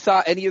 Even if you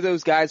thought any of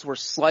those guys were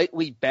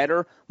slightly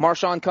better,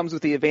 Marshawn comes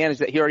with the advantage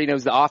that he already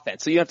knows the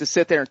offense. So you have to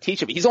sit there and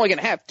teach him. He's only going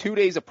to have 2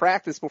 days of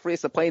practice before he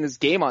has to play in this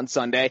game on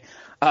Sunday.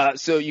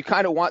 So you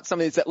kind of want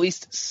somebody that's at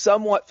least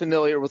somewhat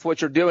familiar with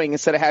what you're doing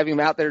instead of having him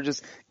out there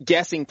just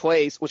guessing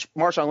plays, which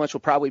Marshawn Lynch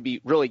will probably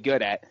be really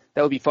good at.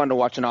 That would be fun to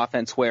watch an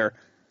offense where,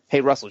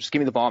 hey, Russell, just give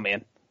me the ball,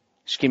 man.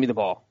 Just give me the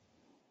ball.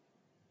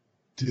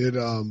 Did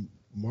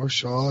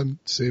Marshawn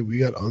say we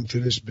got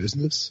unfinished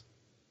business?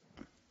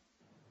 I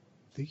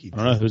think he did.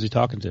 I don't know. Who's he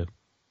talking to?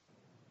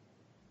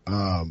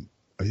 Yeah,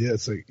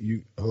 it's like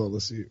you. Oh,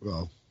 let's see.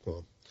 Well,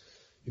 you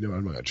know what?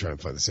 I'm not gonna try and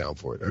find the sound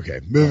for it. Okay,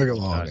 moving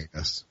along. I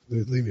guess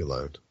leave me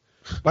alone.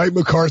 Mike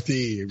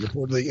McCarthy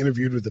reportedly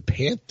interviewed with the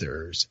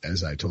Panthers,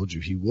 as I told you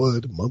he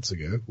would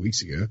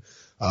weeks ago.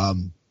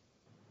 Adam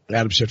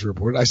Schefter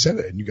reported. I said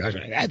it, and you guys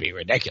were like, that'd be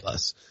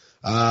ridiculous.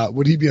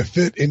 Would he be a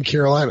fit in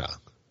Carolina?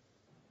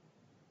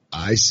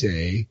 I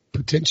say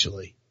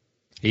potentially.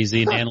 He's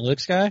the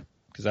analytics guy,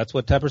 because that's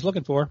what Tepper's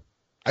looking for.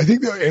 I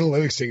think the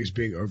analytics thing is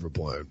being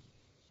overblown.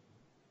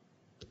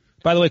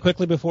 By the way,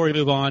 quickly before we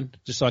move on,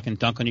 just so I can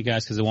dunk on you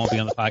guys because it won't be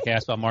on the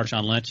podcast about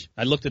Marshawn Lynch.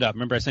 I looked it up.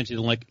 Remember I sent you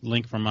the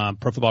link from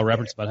Pro Football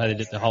Reference about how they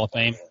did the Hall of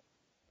Fame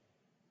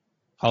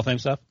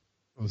stuff?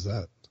 What was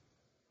that?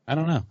 I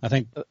don't know. I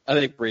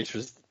think Breech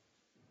was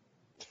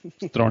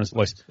throwing his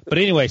voice. But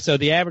anyway, so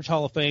the average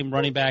Hall of Fame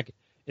running back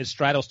is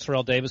Straddles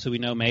Terrell Davis, who we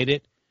know made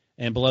it.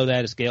 And below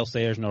that is Gale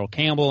Sayers and Earl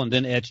Campbell, and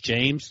then Edge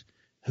James,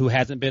 who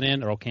hasn't been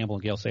in. Earl Campbell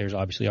and Gale Sayers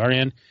obviously are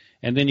in.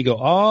 And then you go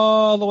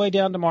all the way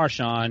down to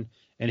Marshawn,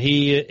 and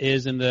he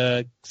is in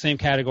the same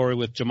category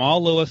with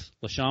Jamal Lewis,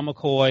 LaShawn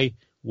McCoy,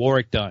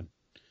 Warwick Dunn.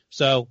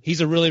 So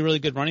he's a really, really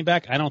good running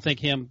back. I don't think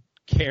him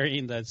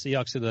carrying the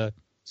Seahawks to the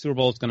Super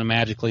Bowl is going to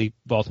magically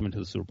vault him into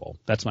the Super Bowl.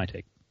 That's my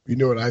take. You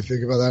know what I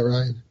think about that,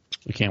 Ryan?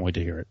 We can't wait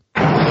to hear it.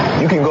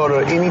 You can go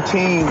to any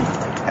team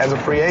as a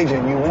free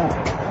agent you want.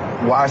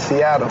 Why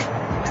Seattle?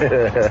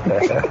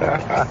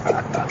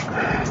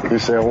 You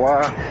said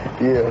why?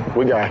 Yeah.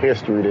 We got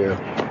history there,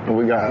 and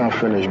we got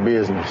unfinished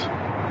business.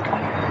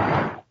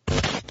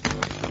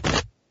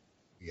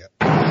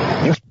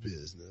 Yeah.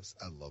 Business.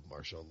 I love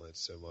Marshawn Lynch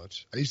so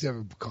much. I used to have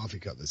a coffee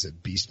cup that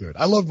said Beast Mode.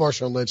 I love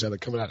Marshawn Lynch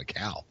coming out of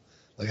Cal.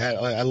 Like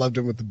I loved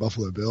him with the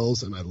Buffalo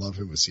Bills, and I love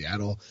him with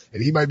Seattle.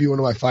 And he might be one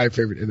of my 5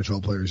 favorite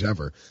NFL players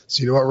ever.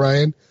 So you know what,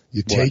 Ryan?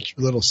 You take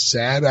your little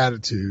sad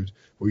attitude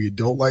where you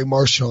don't like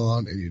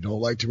Marshawn and you don't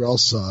like Terrell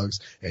Suggs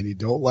and you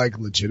don't like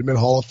legitimate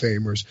Hall of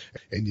Famers,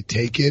 and you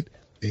take it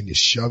and you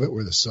shove it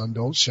where the sun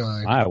don't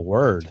shine. My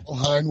word.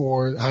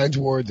 Heinz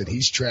Ward that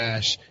he's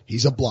trash,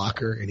 he's a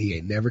blocker, and he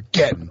ain't never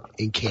getting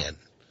in Canton.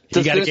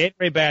 You got a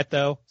Gatorade bat,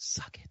 though.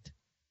 Suck it.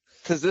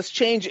 Does this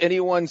change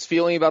anyone's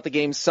feeling about the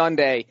game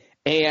Sunday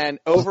and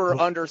over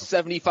under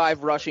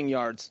 75 rushing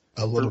yards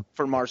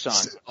for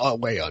Marshawn?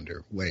 Way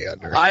under.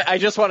 I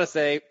just want to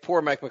say,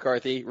 poor Mike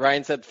McCarthy.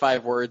 Ryan said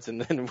 5 words, and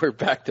then we're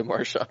back to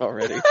Marshawn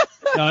already.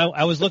 No,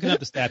 I was looking up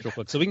the stats real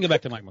quick, so we can go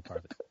back to Mike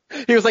McCarthy.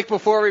 He was like,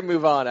 before we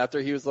move on,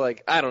 after he was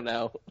like, I don't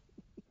know.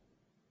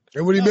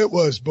 And what he meant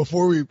was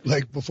before we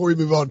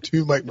move on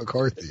to Mike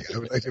McCarthy, I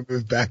would like to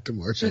move back to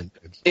Marshawn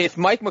Lynch. If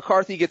Mike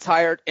McCarthy gets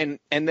hired and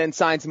then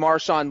signs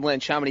Marshawn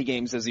Lynch, how many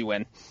games does he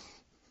win?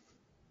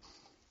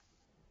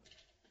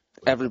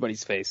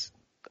 Everybody's face.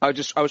 I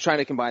was trying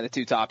to combine the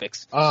two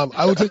topics.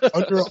 I would take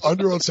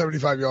under on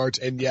 75 yards,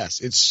 and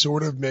yes, it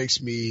sort of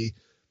makes me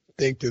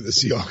think that the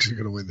Seahawks are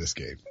going to win this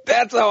game.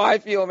 That's how I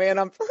feel, man.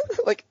 I'm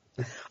like,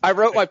 I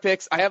wrote my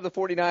picks. I have the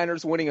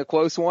 49ers winning a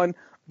close one,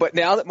 but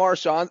now that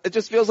Marshawn, it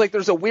just feels like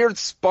there's a weird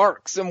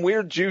spark, some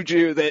weird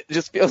juju that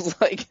just feels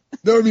like.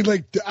 No, I mean,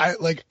 I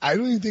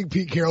don't even think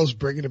Pete Carroll's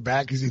bringing him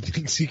back because he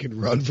thinks he can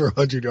run for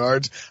 100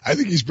 yards. I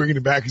think he's bringing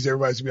him back because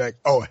everybody's going to be like,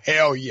 oh,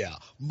 hell yeah.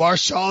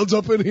 Marshawn's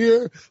up in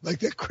here. Like,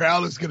 that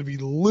crowd is going to be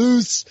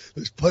loose.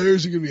 Those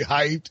players are going to be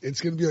hyped.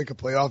 It's going to be like a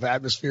playoff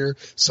atmosphere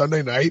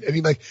Sunday night. I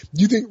mean, like,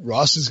 do you think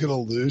Russ is going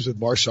to lose with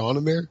Marshawn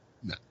in there?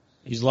 No.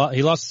 He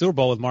lost the Super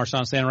Bowl with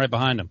Marshawn standing right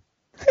behind him.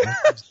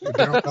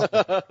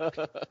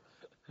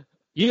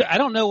 I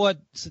don't know what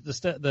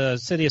the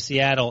city of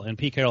Seattle and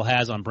Pete Carroll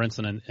has on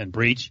Brinson and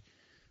Breech,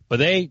 but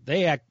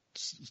they act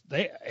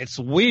it's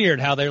weird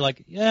how they're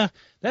like, yeah,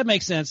 that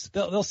makes sense.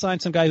 They'll sign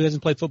some guy who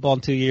hasn't played football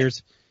in 2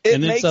 years,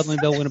 and then suddenly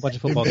they'll win a bunch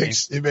of football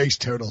games. It makes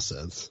total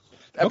sense.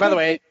 Okay. By the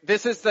way,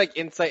 this is like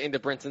insight into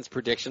Brinson's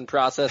prediction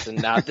process, and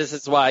now this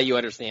is why you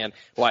understand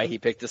why he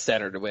picked the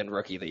center to win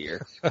Rookie of the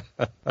Year.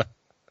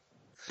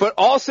 But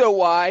also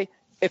why,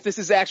 if this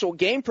is actual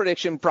game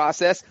prediction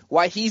process,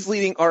 why he's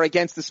leading our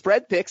against the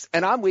spread picks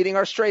and I'm leading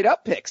our straight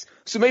up picks.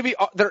 So maybe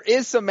there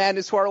is some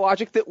madness to our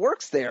logic that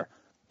works there.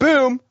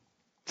 Boom.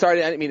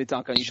 Sorry, I didn't mean to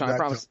dunk on you, Sean. I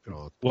promise.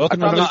 I'm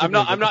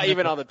not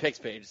even on the picks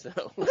page, so.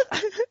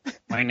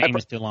 My name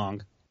is too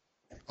long.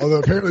 Although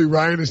apparently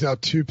Ryan is now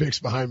 2 picks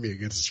behind me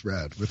against the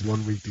spread with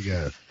 1 week to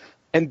go.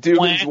 And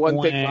Dubin's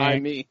 1 pick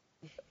behind me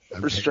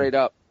for straight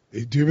up.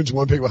 Dubin's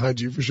 1 pick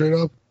behind you for straight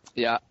up?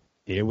 Yeah.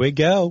 Here we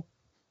go.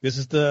 This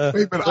is the.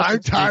 Wait, but I'm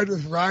tied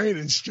with Ryan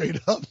and straight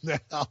up now.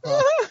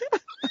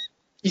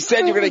 You said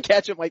you were going to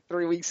catch him like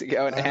 3 weeks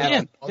ago and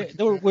haven't.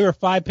 Yeah, we were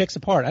 5 picks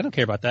apart. I don't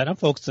care about that. I'm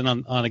focusing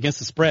on against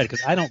the spread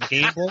because I don't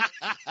gamble.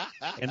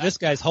 And this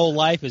guy's whole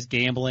life is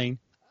gambling.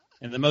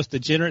 And the most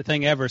degenerate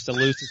thing ever is to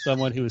lose to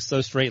someone who is so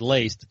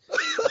straight-laced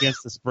against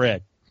the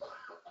spread.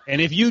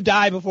 And if you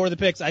die before the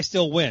picks, I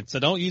still win. So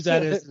don't use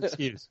that as an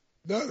excuse.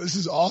 No, this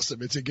is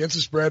awesome. It's against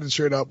the spread and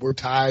straight up. We're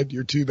tied.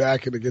 You're 2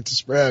 back and against the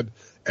spread.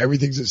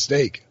 Everything's at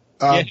stake.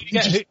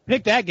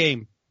 Pick that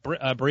game,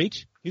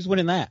 Breech. Who's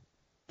winning that?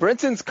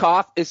 Brinson's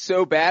cough is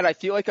so bad, I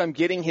feel like I'm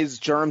getting his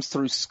germs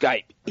through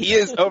Skype. He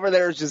is over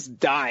there just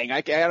dying. I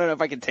don't know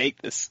if I can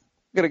take this.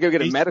 I'm going to go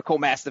get a medical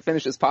mask to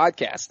finish this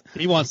podcast.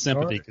 He wants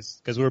sympathy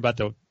because we're about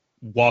to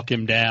walk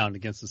him down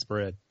against the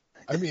spread.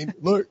 I mean,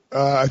 look,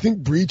 I think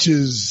Breech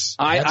is...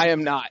 I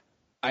am not.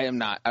 I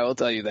will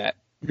tell you that.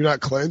 You're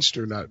not clenched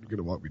or not going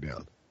to walk me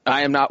down?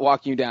 I am not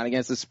walking you down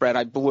against the spread.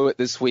 I blew it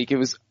this week.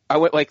 I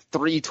went like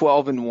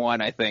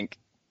 3-12-1, I think.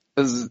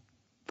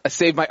 I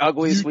saved my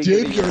ugliest week.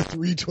 You did go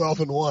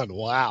 3-12-1.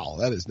 Wow,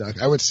 that is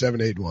not. I went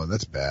 7-8-1.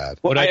 That's bad.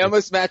 Well, I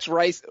almost matched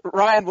Rice.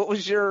 Ryan, what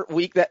was your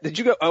week? Did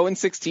you go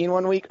 0-16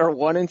 1 week or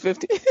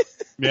 1-15?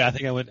 Yeah, I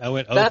think I went.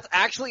 That's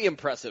actually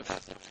impressive.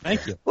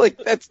 Thank you. Like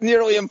that's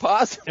nearly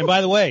impossible. And by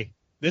the way,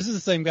 this is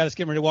the same guy that's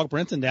getting ready to walk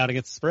Brinson down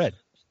against the spread.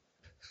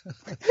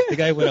 The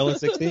guy who went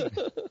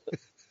 0-16.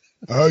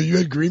 Oh, you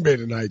had Green Bay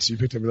tonight, so you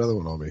picked up another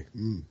one on me.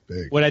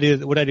 Big. What'd I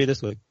do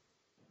this week?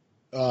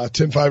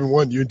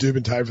 10-5-1. You and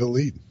Dubin tied for the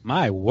lead.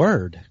 My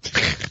word.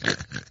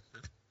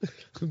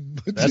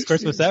 Best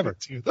Christmas ever.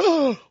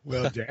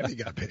 Well, Daddy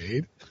got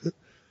paid.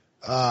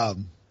 I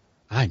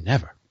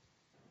never.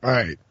 All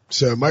right.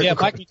 So Mike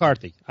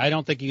McCarthy. I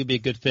don't think he would be a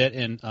good fit,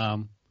 and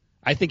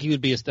I think he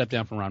would be a step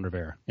down from Ron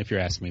Rivera, if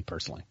you're asking me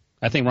personally.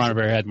 I think Ron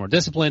Rivera had more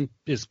discipline.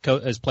 His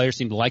players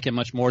seemed to like him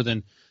much more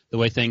than the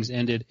way things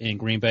ended in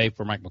Green Bay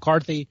for Mike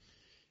McCarthy.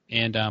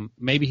 And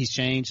maybe he's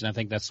changed, and I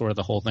think that's sort of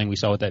the whole thing we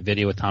saw with that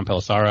video with Tom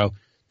Pelissero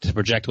to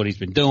project what he's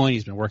been doing.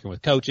 He's been working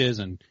with coaches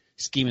and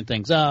scheming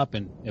things up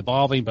and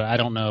evolving, but I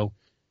don't know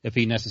if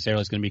he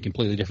necessarily is going to be a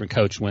completely different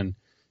coach when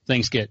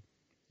things get,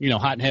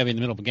 hot and heavy in the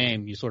middle of a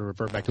game. You sort of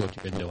revert back to what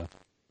you've been doing.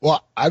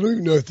 Well, I don't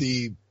even know if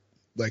the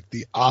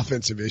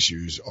offensive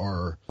issues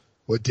are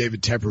what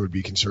David Tepper would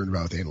be concerned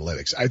about with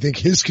analytics. I think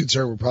his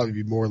concern would probably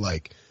be more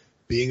like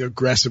being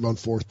aggressive on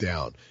 4th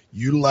down,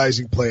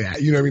 utilizing play,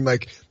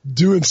 like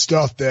doing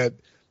stuff that,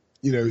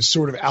 is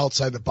sort of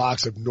outside the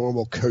box of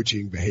normal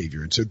coaching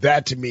behavior. And so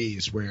that to me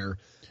is where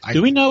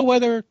Do we know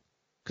whether,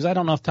 because I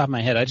don't know off the top of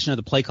my head, I just know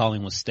the play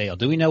calling was stale.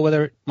 Do we know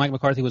whether Mike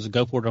McCarthy was a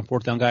go for it on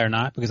 4th down guy or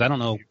not? Because I don't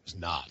know. He was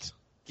not.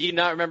 Do you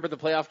not remember the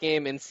playoff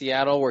game in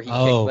Seattle where he kicked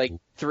like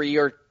 3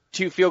 or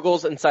 2 field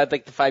goals inside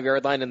like the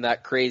 5-yard line and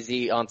that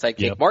crazy onside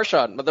kick? Yep.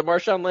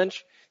 Marshawn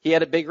Lynch, he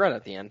had a big run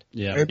at the end.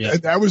 Yeah. And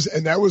that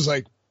was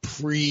like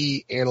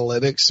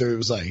pre-analytics, so it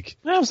was like...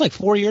 That was like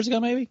 4 years ago,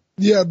 maybe?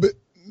 Yeah, but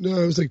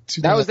no, it was like...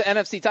 That was the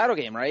NFC title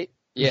game, right?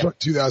 Yeah. Like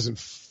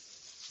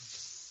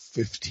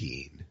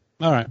 2015.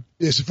 All right.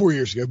 Yeah, so 4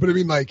 years ago. But I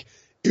mean, like,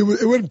 it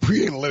wasn't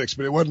pre-analytics,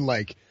 but it wasn't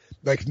like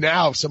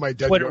now if somebody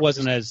does... Twitter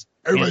wasn't as...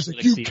 Everybody's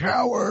like, you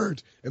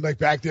coward! And like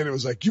back then it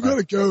was like, you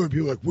gotta go. And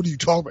people were like, what are you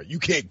talking about? You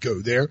can't go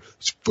there.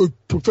 It's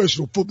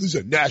professional football. This is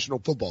a national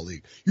football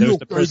league. You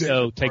don't go there.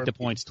 There. Take the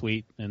points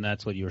tweet, and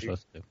that's what you were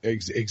supposed to do.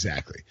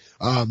 Exactly.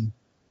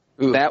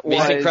 That was...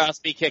 Mason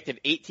Crosby kicked an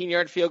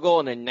 18-yard field goal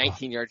and a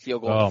 19-yard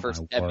field goal in the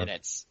first 10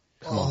 minutes.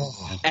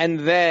 And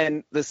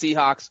then the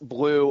Seahawks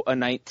blew a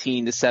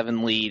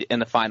 19-7 lead in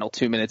the final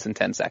 2 minutes and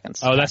 10 seconds.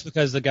 Oh, that's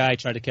because the guy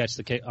tried to catch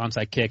the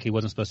onside kick. He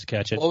wasn't supposed to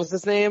catch it. What was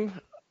his name?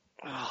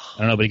 I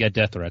don't know, but he got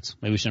death threats.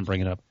 Maybe we shouldn't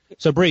bring it up.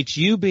 So, Breech,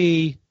 you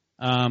be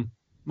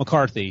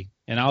McCarthy,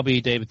 and I'll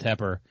be David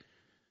Tepper.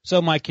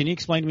 So, Mike, can you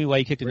explain to me why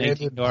you kicked an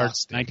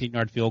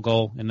 19-yard field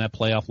goal in that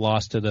playoff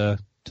loss to the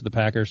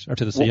Packers or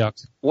to the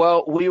Seahawks?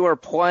 Well, we were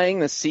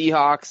playing the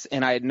Seahawks,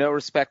 and I had no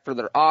respect for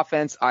their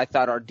offense. I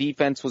thought our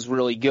defense was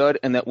really good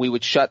and that we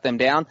would shut them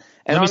down.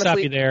 And Let me honestly, stop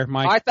you there,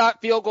 Mike. I thought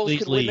field goals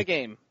could win the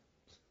game.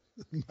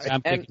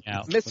 I'm picking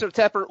out. Mr.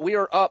 Tepper, we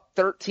were up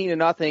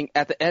 13-0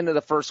 at the end of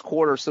the first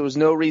quarter, so there was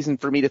no reason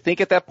for me to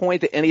think at that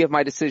point that any of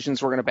my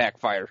decisions were going to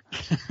backfire.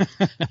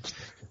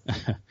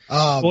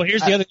 Well,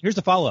 here's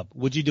the follow-up.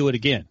 Would you do it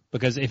again?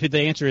 Because if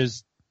the answer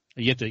is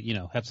you have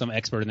to, have some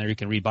expert in there who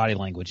can read body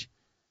language.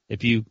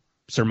 If you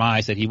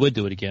surmise that he would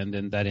do it again,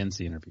 then that ends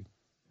the interview.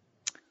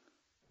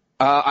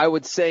 I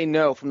would say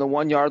no. From the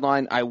 1 yard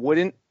line, I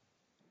wouldn't.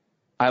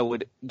 I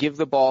would give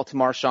the ball to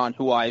Marshawn,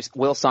 who I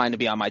will sign to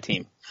be on my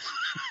team.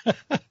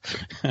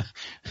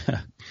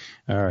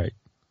 All right.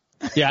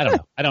 Yeah, I don't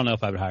know. I don't know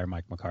if I would hire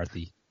Mike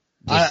McCarthy.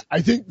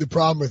 I think the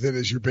problem with it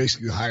is you're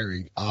basically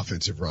hiring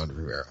offensive Ron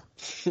Rivera.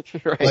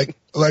 Right.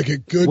 Like a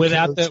good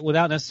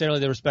without necessarily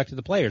the respect of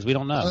the players. We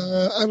don't know.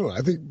 I don't know.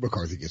 I think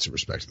McCarthy gets the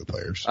respect of the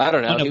players. I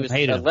don't know. No, He was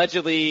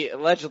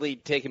allegedly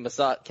taking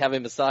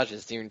having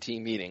massages during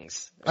team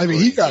meetings. I mean,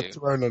 he got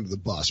thrown under the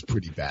bus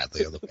pretty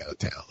badly on the way out of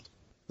town.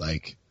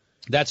 Like,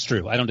 that's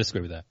true. I don't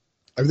disagree with that.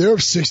 I mean, they were up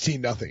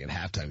 16-0 at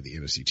halftime of the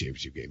NFC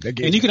Championship game.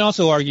 And you can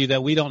also argue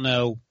that we don't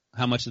know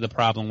how much of the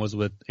problem was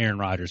with Aaron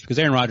Rodgers, because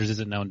Aaron Rodgers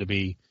isn't known to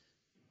be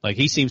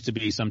he seems to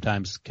be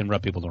sometimes can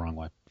rub people the wrong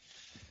way.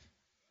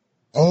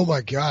 Oh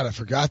my God, I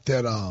forgot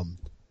that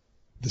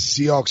the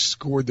Seahawks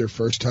scored their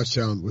first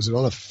touchdown. Was it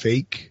on a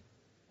fake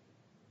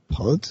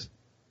punt?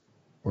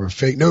 Or a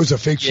fake? No, it was a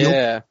fake field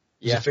goal.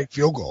 It was a fake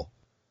field goal.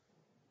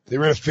 They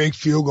ran a fake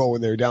field goal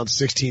when they were down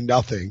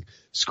 16-0,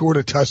 scored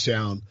a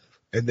touchdown,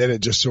 and then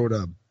it just sort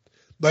of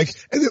and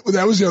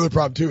that was the other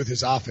problem too with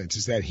his offense,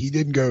 is that he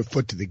didn't go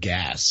foot to the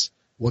gas.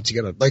 Once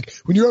you get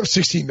when you're up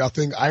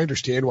 16-0, I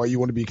understand why you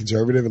want to be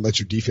conservative and let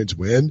your defense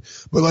win.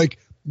 But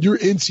you're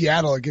in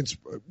Seattle against,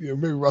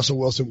 maybe Russell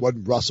Wilson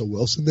wasn't Russell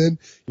Wilson then.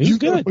 He's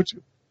good.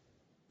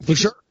 For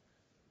sure.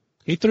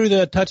 He threw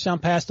the touchdown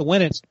pass to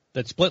win it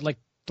that split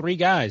 3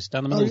 guys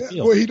down the middle of the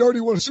field. Well, he'd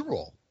already won a Super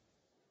Bowl.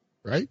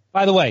 Right?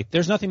 By the way,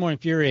 there's nothing more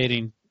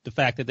infuriating the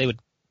fact that they would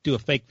do a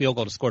fake field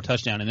goal to score a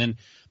touchdown and then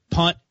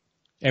punt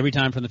every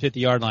time from the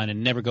 50-yard line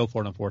and never go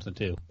for it on 4th and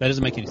 2. That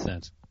doesn't make any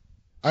sense.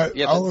 That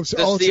was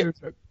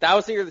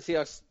the year the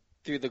Seahawks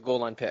threw the goal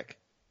line pick,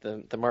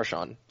 the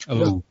Marshawn.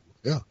 Oh.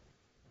 Yeah.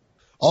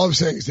 All I'm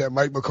saying is that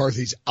Mike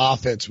McCarthy's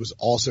offense was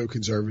also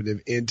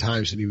conservative in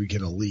times when he would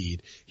get a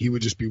lead. He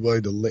would just be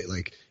willing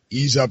to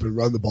ease up and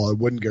run the ball and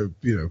wouldn't go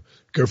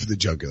for the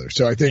jugular.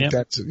 So I think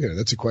that's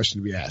a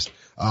question to be asked.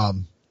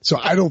 So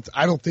I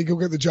don't think he'll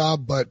get the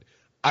job, but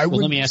let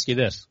me ask you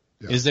this.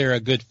 Yeah. Is there a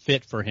good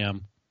fit for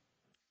him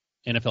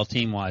NFL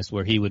team-wise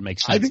where he would make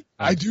sense?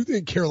 I do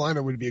think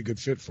Carolina would be a good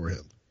fit for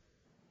him.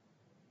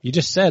 You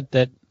just said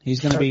that he's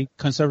going to be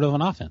conservative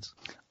on offense.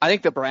 I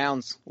think the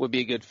Browns would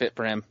be a good fit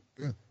for him.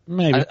 Yeah.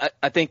 Maybe.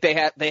 I think they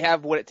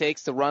have what it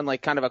takes to run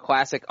kind of a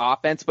classic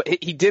offense, but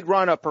he did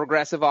run a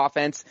progressive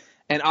offense,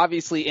 and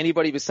obviously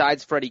anybody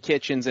besides Freddie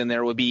Kitchens in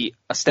there would be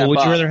a step up. Would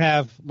you rather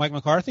have Mike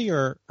McCarthy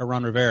or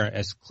Ron Rivera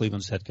as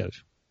Cleveland's head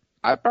coach?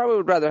 I probably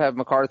would rather have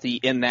McCarthy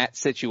in that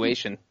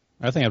situation.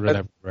 I think I'd rather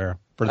have Rivera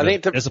for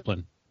the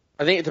discipline.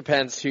 I think it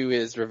depends who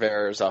is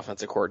Rivera's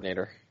offensive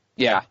coordinator.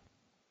 Yeah.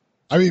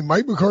 I mean,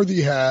 Mike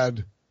McCarthy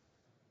had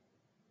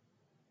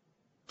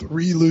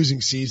 3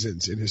 losing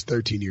seasons in his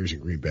 13 years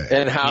in Green Bay.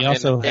 And he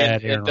also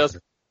had Aaron Rodgers.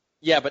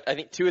 Yeah, but I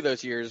think 2 of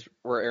those years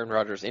were Aaron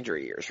Rodgers'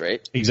 injury years,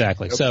 right?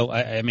 Exactly. Yep. So,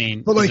 I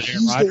mean. But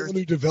he's the one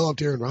who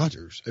developed Aaron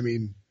Rodgers. I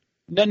mean.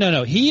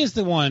 No. He is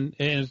the one,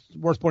 and it's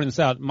worth pointing this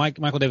out.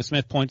 Michael Davis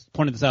Smith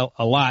pointed this out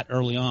a lot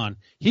early on.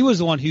 He was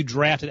the one who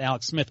drafted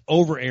Alex Smith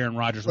over Aaron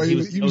Rodgers when he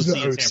was the OC in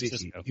San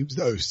Francisco. He was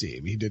the OC.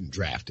 I mean, he didn't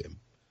draft him.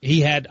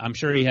 I'm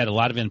sure he had a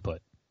lot of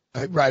input.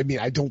 I mean,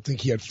 I don't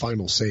think he had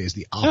final say as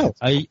the offense.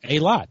 No, a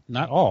lot,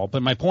 not all.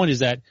 But my point is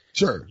that.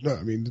 Sure. No,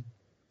 I mean,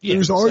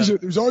 there's always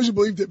a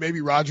belief that maybe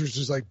Rodgers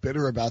was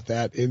bitter about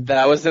that.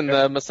 That was in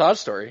the massage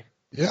story.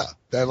 Yeah,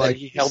 that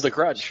he held a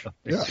grudge.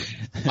 Yeah,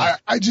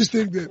 I just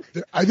think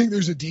I think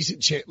there's a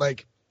decent chance.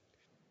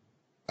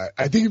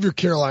 I think if you're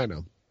Carolina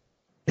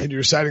and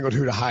you're deciding on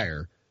who to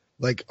hire,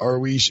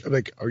 are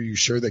you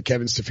sure that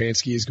Kevin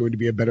Stefanski is going to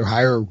be a better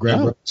hire or Greg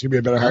Roman's going to be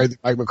a better hire than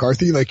Mike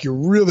McCarthy? You're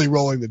really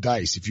rolling the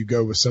dice if you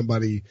go with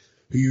somebody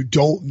who you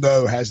don't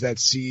know has that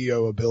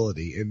CEO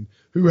ability and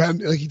who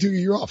hadn't he took a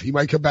year off. He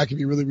might come back and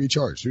be really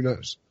recharged. Who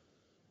knows?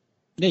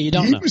 Yeah, you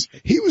don't know.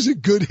 He was a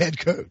good head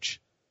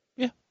coach.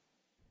 Yeah.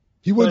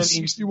 He won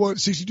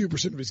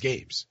 62% of his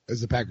games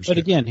as the Packers. But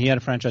again, he had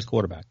a franchise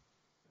quarterback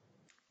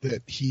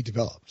that he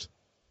developed.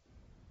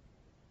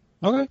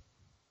 Okay.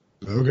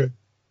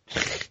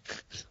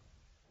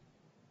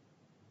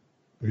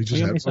 He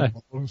just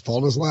had fall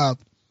in his lap.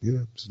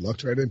 Yeah, just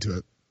lucked right into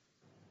it.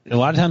 A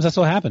lot of times that's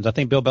what happens. I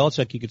think Bill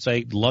Belichick, you could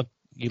say,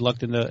 he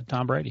lucked into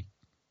Tom Brady.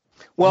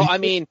 Well, I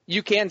mean,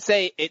 you can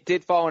say it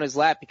did fall in his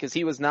lap because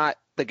he was not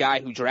the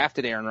guy who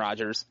drafted Aaron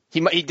Rodgers.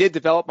 He did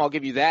develop him, I'll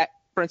give you that,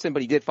 Brinson,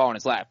 but he did fall in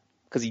his lap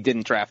because he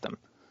didn't draft him.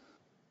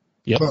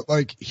 Yep.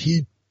 But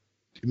he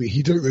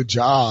took the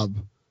job,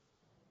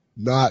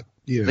 not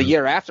the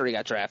year after he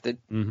got drafted.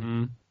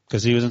 Mm-hmm.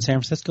 Because he was in San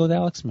Francisco with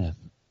Alex Smith.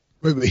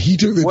 Wait, but he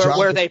took the job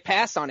where they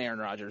passed on Aaron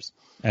Rodgers.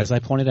 As I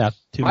pointed out,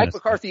 Mike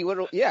McCarthy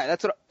literally. Yeah,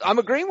 that's what I'm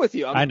agreeing with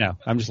you. I know.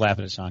 I'm just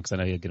laughing at Sean because I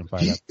know he'd get him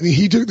fired up.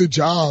 He took the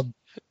job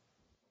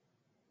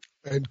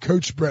and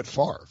coached Brett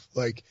Favre.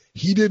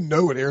 He didn't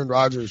know what Aaron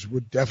Rodgers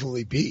would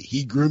definitely be.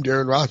 He groomed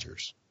Aaron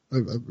Rodgers.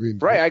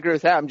 Right, I agree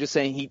with that. I'm just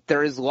saying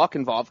there is luck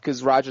involved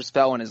because Rodgers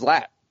fell in his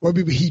lap. Well,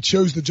 but he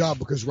chose the job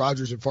because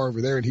Rodgers and Favre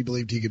were there, and he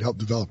believed he could help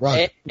develop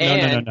Rodgers.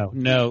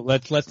 No.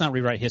 Let's not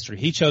rewrite history.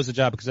 He chose the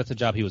job because that's the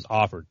job he was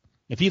offered.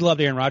 If he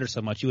loved Aaron Rodgers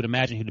so much, you would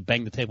imagine he'd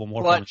bang the table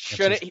more. But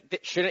shouldn't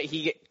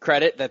he get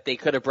credit that they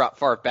could have brought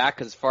Favre back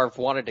because Favre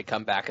wanted to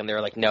come back, and they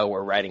were like, no,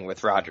 we're riding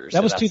with Rodgers.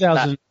 That was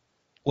 2000.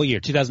 What year?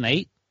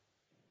 2008.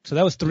 So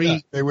that was three. Yeah,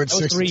 they went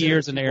 3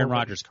 years in Aaron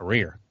Rodgers'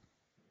 career.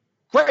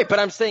 Right, but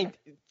I'm saying,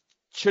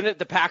 shouldn't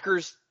the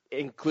Packers,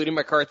 including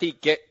McCarthy,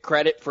 get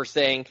credit for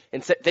saying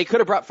they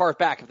could have brought Favre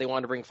back if they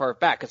wanted to bring Favre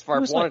back because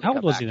Favre wanted to come back. How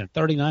old was he then?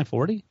 39,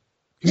 40?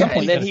 Yeah,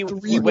 and then he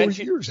went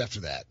years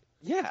after that.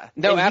 Yeah.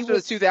 No, after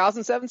the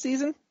 2007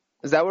 season?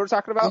 Is that what we're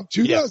talking about? In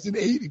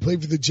 2008, he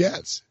played for the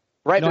Jets.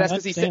 Right, but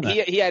that's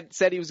because he had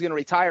said he was going to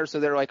retire, so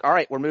they're like, all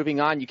right, we're moving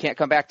on. You can't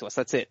come back to us.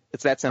 That's it.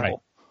 It's that simple. Right.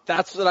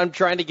 That's what I'm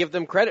trying to give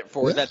them credit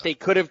for, that they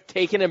could have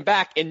taken him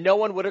back, and no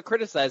one would have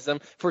criticized them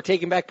for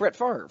taking back Brett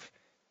Favre.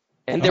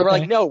 And they were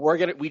like, no,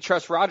 we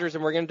trust Rodgers,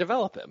 and we're going to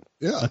develop him.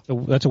 Yeah.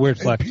 That's a weird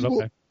flex, but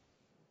okay.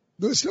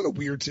 No, it's not a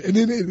weird. And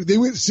then they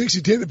went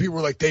 6-10, and people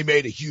were like, they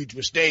made a huge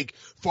mistake.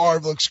 Favre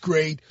looks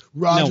great.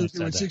 Rodgers,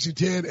 they went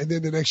 6-10, and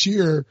then the next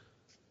year,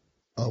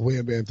 oh,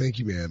 wham, bam, thank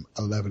you, ma'am,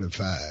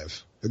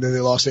 11-5. And then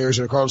they lost to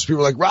Arizona Cardinals. People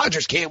were like,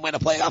 Rodgers can't win a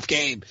playoff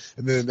game.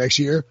 And then the next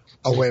year,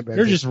 oh, wham, bam.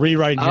 You're just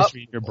rewriting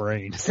history in your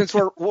brain. Since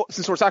we're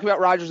talking about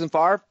Rodgers and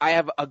Favre, I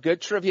have a good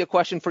trivia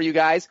question for you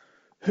guys.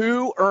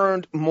 Who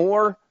earned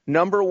more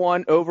number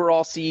 1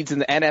 overall seeds in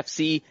the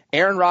NFC,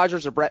 Aaron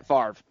Rodgers or Brett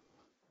Favre?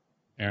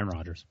 Aaron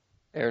Rodgers.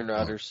 Aaron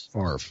Rodgers.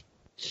 Favre.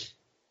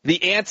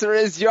 The answer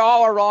is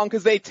y'all are wrong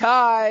because they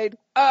tied.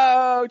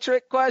 Oh,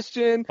 trick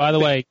question. By the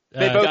way,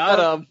 they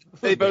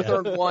both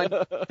earned 1.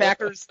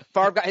 Packers,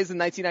 Favre got his in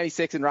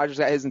 1996 and Rodgers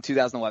got his in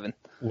 2011.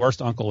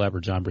 Worst uncle ever,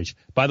 John Breech.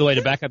 By the way,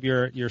 to back up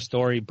your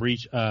story,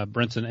 Breech,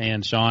 Brinson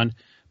and Sean,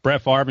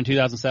 Brett Favre in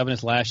 2007,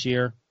 his last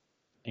year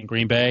in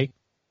Green Bay,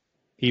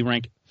 he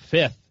ranked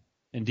 5th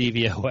in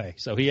DVOA.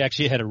 So he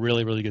actually had a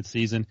really, really good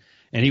season.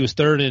 And he was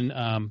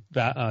 3rd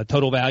in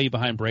total value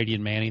behind Brady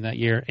and Manning that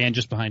year, and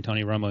just behind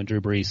Tony Romo and Drew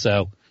Brees.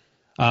 So,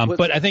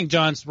 but I think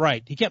John's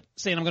right. He kept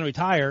saying, I'm going to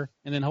retire,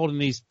 and then holding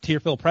these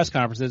tear-filled press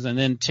conferences, and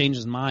then changed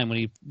his mind when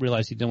he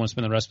realized he didn't want to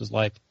spend the rest of his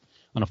life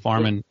on a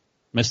farm in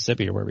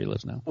Mississippi or wherever he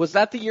lives now. Was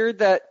that the year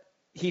that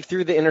he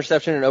threw the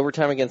interception in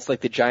overtime against,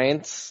 like, the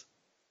Giants?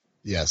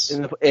 Yes.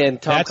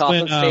 And Tom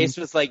Coughlin's face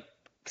was, like,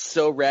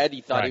 so red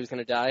he thought he was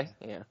going to die?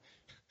 Yeah.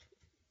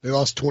 They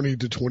lost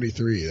 20-23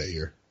 that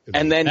year.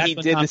 And then he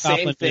did the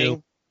same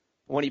thing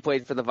when he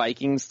played for the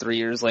Vikings 3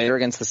 years later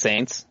against the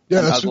Saints.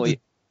 Yeah, that's what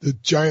the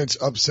Giants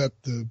upset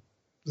the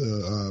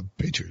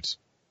Patriots.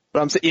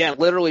 But I'm saying,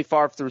 literally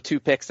Favre threw 2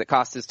 picks that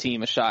cost his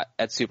team a shot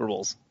at Super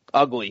Bowls.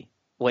 Ugly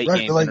late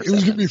game. Like, it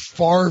was going to be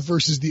Favre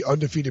versus the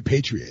undefeated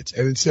Patriots,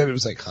 and instead it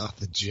was like,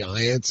 the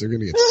Giants are going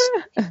to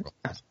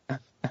get.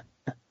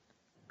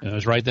 It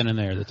was right then and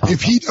there.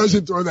 If he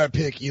doesn't throw that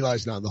pick,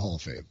 Eli's not in the Hall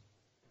of Fame.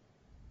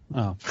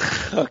 Oh.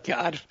 Oh,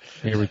 God.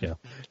 Here we go.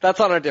 That's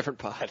on a different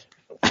pod.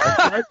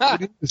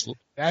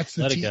 That's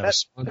the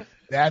tease.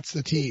 That's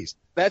the tease.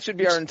 That should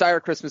be our entire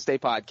Christmas Day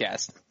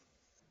podcast.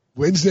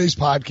 Wednesday's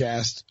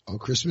podcast on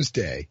Christmas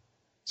Day.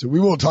 So we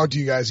won't talk to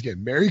you guys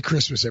again. Merry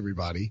Christmas,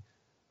 everybody.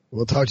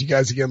 We'll talk to you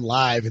guys again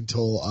live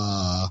until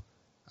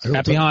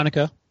Happy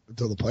Hanukkah.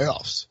 Until the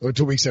playoffs. Or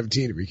until week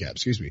 17 to recap,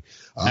 excuse me.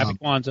 Happy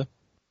Kwanzaa.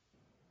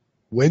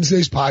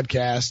 Wednesday's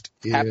podcast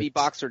is Happy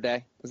Boxer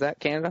Day. Is that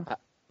Canada?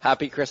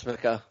 Happy Christmas.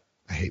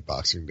 I hate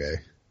Boxing Day.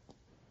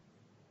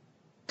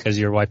 Because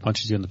your wife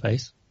punches you in the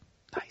face?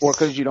 Nice. Or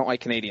because you don't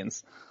like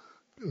Canadians.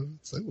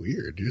 It's so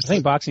weird. I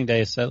think Boxing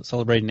Day is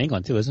celebrated in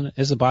England, too, isn't it?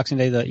 Isn't Boxing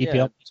Day the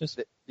EPL?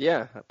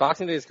 Yeah,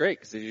 Boxing Day is great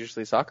because there's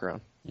usually soccer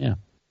on. Yeah.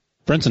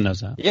 Brinson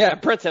knows that. Yeah,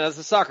 Brinson, as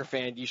a soccer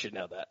fan, you should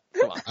know that.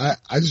 Come on.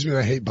 I just mean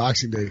I hate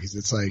Boxing Day because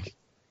it's like,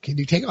 can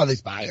you take all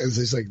these bios?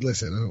 It's like,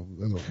 listen,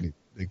 I don't need,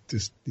 like,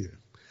 just, yeah.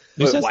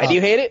 Why do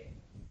you hate it?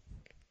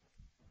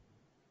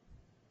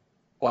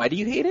 Why do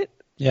you hate it?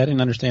 Yeah, I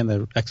didn't understand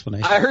the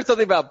explanation. I heard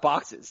something about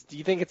boxes. Do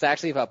you think it's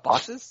actually about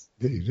boxes?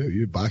 Yeah, you do.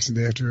 You Boxing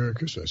Day after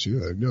Christmas. You know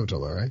what I'm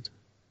talking about, right?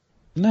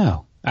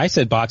 No. I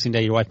said Boxing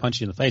Day, your wife punched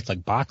you in the face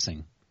like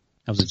boxing.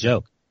 That was a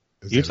joke.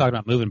 You're talking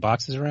about moving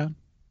boxes around?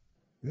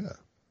 Yeah.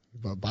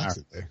 About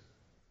Boxing Day.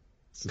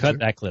 Cut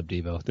that clip,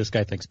 Devo. This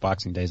guy thinks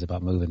Boxing Day is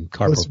about moving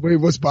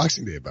cardboard. What's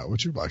Boxing Day about?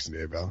 What's your Boxing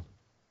Day about?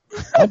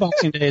 My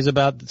Boxing Day is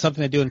about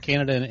something they do in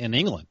Canada and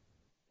England.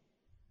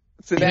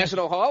 It's a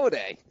national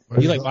holiday.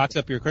 You like box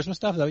up your Christmas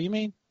stuff? Is that what you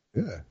mean?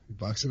 Yeah, you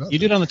box it up. You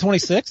do it on the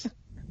 26th?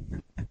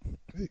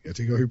 You got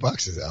to go your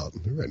boxes out.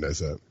 Everybody knows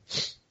that.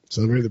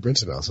 Celebrate the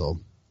Brinson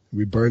household.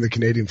 We burn the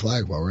Canadian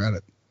flag while we're at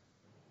it.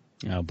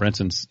 You know,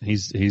 Brinson's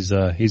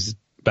he's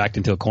backed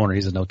into a corner. He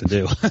doesn't know what to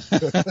do.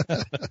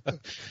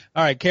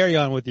 All right, carry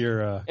on with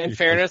your. In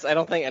fairness, I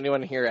don't think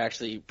anyone here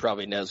actually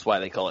probably knows why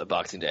they call it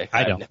Boxing Day.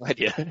 I don't. have no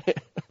idea.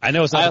 I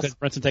know it's not because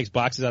Brinson takes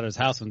boxes out of his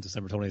house on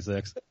December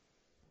 26th.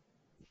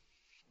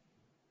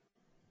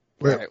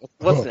 All right,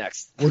 what's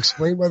next? Well,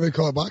 explain why they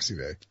call it Boxing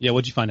Day. Yeah,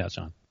 what'd you find out,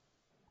 Sean?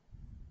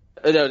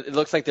 No, it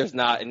looks like there's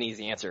not an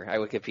easy answer. I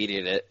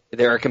Wikipedia'd it.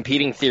 There are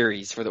competing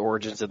theories for the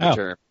origins of the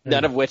term,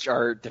 none of which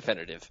are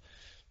definitive.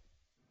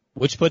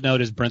 Which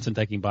footnote is Brinson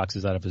taking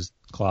boxes out of his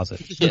closet?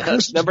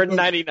 Yes, number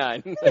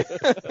 99.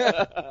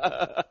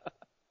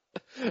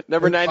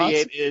 Number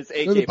 98 is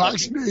AK. The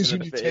Boxing Day is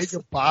when you take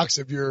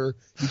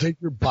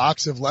your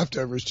box of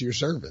leftovers to your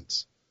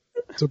servants.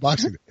 That's what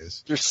Boxing Day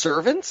is. Your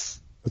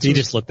servants? He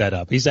just looked that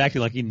up. He's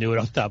acting like he knew it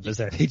off the top of his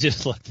head. He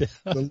just looked it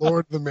up. The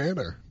Lord of the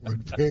Manor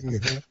would bring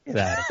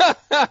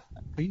that.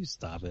 Please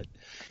stop it.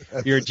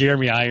 You're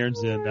Jeremy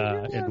Irons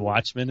in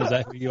Watchmen. Is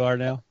that who you are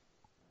now?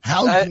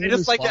 I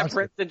just like that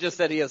Brinson just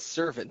said he has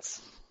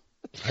servants.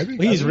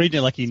 He's reading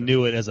it like he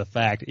knew it as a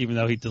fact, even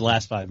though the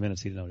last 5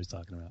 minutes he didn't know what he's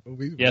talking about.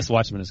 Yes,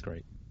 Watchmen is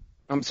great.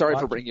 I'm sorry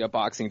for bringing up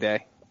Boxing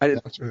Day. I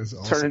didn't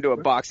turn into a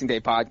Boxing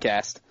Day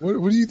podcast.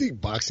 What do you think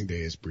Boxing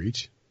Day is,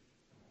 Breech?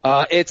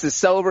 It's a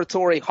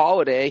celebratory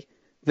holiday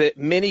that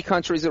many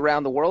countries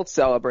around the world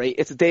celebrate.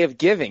 It's a day of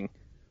giving.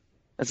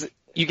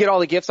 You get all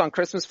the gifts on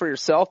Christmas for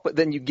yourself, but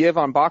then you give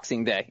on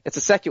Boxing Day. It's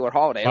a secular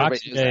holiday.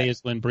 Boxing Day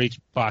is when Breech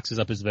boxes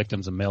up his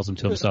victims and mails them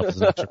to himself as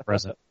an extra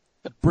present.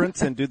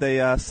 Brinson, do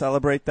they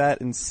celebrate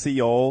that in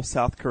Seoul,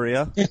 South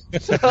Korea?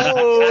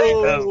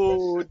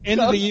 Oh,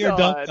 end of the year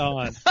dunked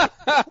on.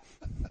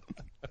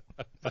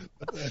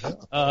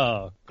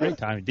 Oh, great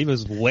timing. Diva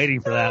was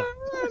waiting for that.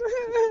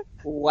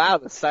 Wow,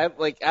 the side,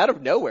 out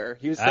of nowhere.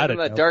 He was sitting in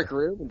that dark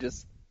room and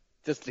just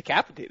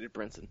decapitated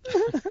Brinson.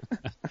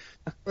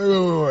 Wait.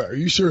 Are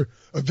you sure?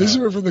 A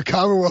visitor from the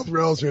Commonwealth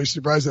realms may be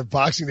surprised that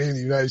Boxing Day in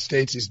the United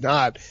States is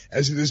not,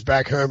 as it is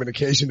back home, an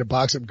occasion to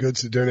box up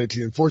goods to donate to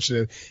the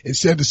unfortunate.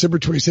 Instead, December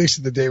 26th is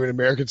the day when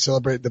Americans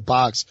celebrate the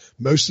box,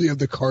 mostly of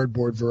the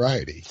cardboard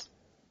variety.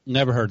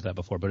 Never heard that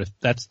before, but if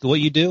that's the way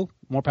you do,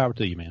 more power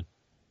to you, man.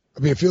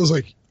 I mean, it feels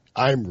like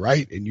I'm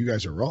right and you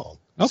guys are wrong.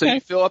 Okay. So you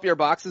fill up your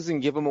boxes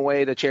and give them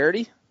away to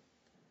charity?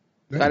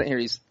 No. I didn't hear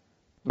you.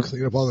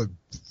 Clean up all the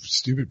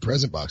stupid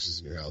present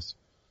boxes in your house.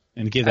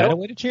 And give that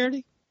away to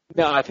charity?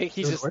 No, I think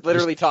he's just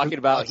literally talking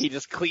about he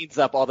just cleans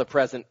up all the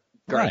present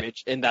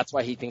garbage, and that's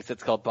why he thinks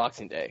it's called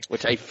Boxing Day,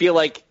 which I feel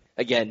like,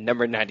 again,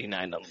 number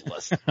 99 on the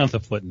list. On the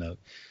footnote.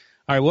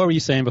 All right, what were you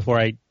saying before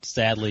I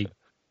sadly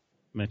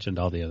mentioned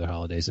all the other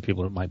holidays that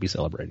people might be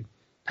celebrating?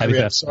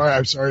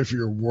 I'm sorry for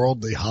your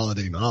worldly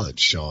holiday knowledge,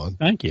 Sean.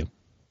 Thank you.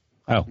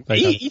 Oh,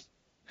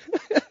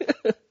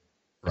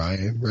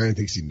 Ryan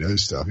thinks he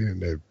knows stuff. He didn't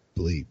know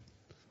bleep.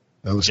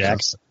 I was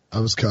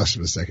cussed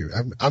for a second.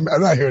 I'm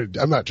not here.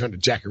 I'm not trying to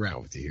jack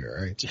around with you here.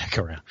 All right, jack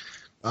around.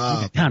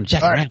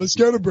 Jack around. Let's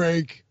go to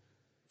break.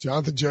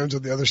 Jonathan Jones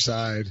on the other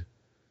side.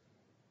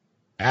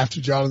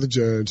 After Jonathan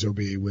Jones, there'll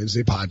be a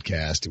Wednesday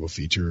podcast. It will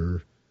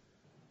feature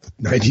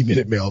a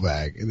 90-minute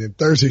mailbag, and then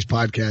Thursday's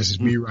podcast is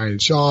me, Ryan,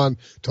 and Sean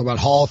talking about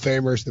Hall of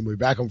Famers. Then we'll be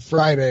back on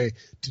Friday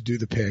to do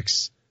the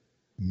picks.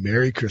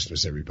 Merry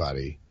Christmas,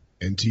 everybody,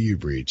 and to you,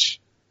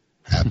 Breech.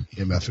 Happy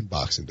MF and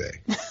Boxing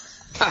Day.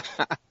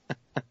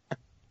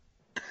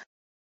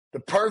 The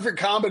perfect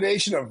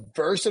combination of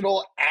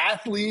versatile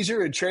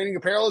athleisure and training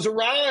apparel has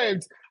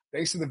arrived.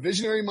 Thanks to the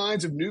visionary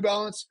minds of New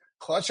Balance,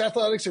 Clutch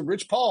Athletics, and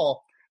Rich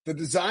Paul, the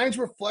designs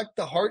reflect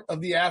the heart of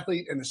the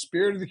athlete and the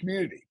spirit of the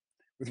community.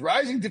 With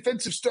rising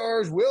defensive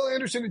stars Will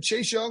Anderson and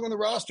Chase Young on the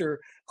roster,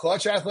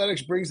 Clutch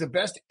Athletics brings the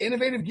best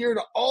innovative gear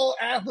to all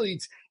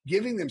athletes,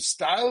 giving them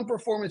style and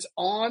performance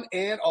on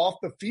and off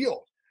the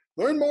field.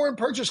 Learn more and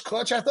purchase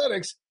Clutch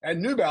Athletics at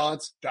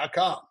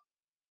newbalance.com.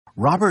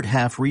 Robert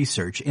Half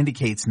research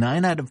indicates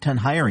 9 out of 10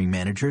 hiring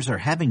managers are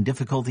having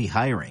difficulty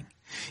hiring.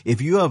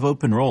 If you have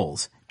open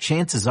roles,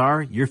 chances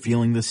are you're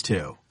feeling this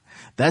too.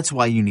 That's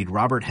why you need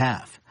Robert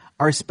Half.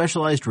 Our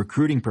specialized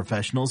recruiting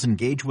professionals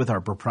engage with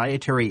our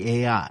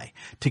proprietary AI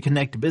to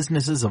connect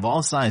businesses of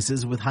all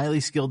sizes with highly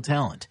skilled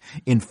talent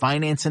in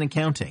finance and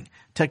accounting,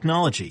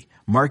 technology,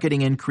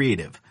 marketing and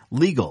creative,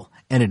 legal,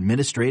 and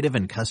administrative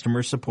and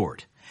customer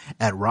support.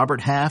 At Robert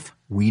Half,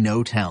 we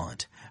know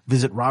talent.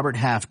 Visit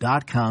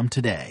roberthalf.com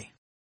today.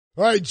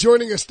 All right,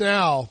 joining us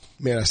now,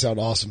 man, I sound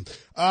awesome,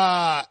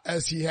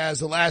 as he has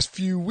the last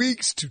few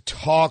weeks to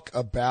talk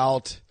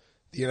about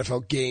the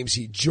NFL games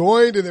he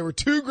joined, and there were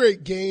 2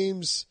 great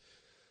games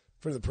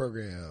for the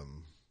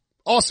program.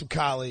 Awesome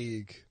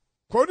colleague,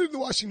 quoted in the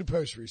Washington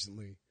Post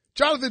recently,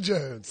 Jonathan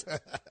Jones.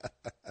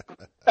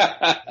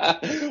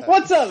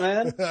 What's up,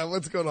 man?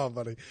 What's going on,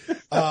 buddy?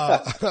 I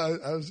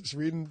was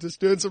just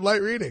doing some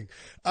light reading.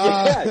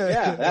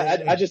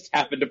 I just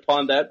happened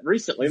upon that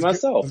recently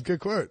myself. That's a good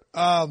quote.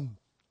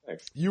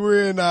 Thanks. You were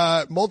in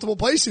multiple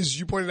places.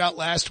 You pointed out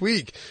last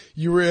week.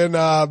 You were in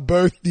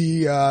both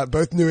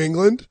New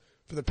England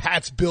for the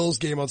Pats-Bills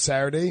game on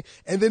Saturday,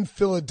 and then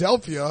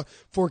Philadelphia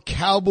for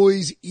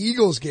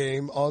Cowboys-Eagles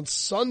game on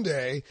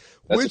Sunday.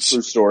 That's a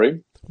true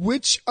story.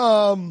 Which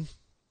I don't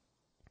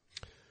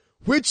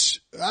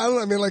know,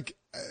 I mean, like,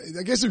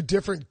 I guess they're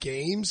different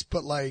games,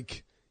 but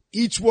like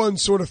each one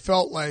sort of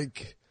felt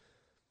like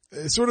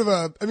sort of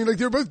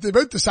they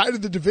both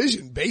decided the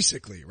division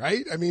basically,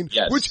 right? I mean,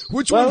 yes.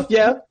 which one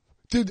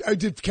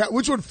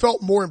which one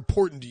felt more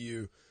important to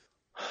you?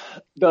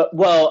 For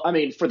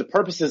the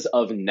purposes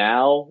of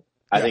now,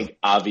 I think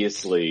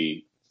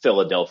obviously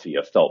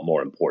Philadelphia felt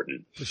more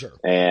important. For sure.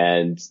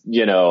 And,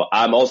 you know,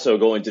 I'm also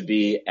going to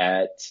be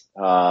at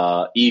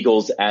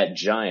Eagles at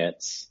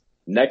Giants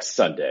next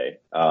Sunday,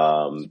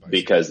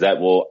 because that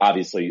will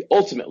obviously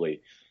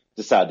ultimately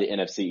decide the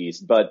NFC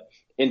East. But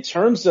in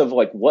terms of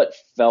like what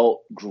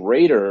felt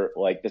greater,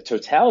 like the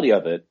totality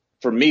of it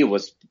for me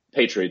was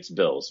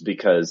Patriots-Bills,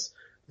 because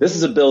this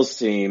is a Bills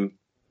team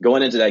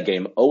going into that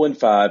game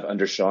 0-5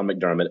 under Sean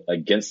McDermott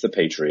against the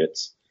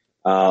Patriots.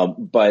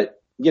 But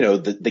you know,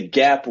 the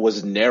gap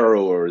was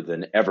narrower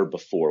than ever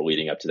before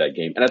leading up to that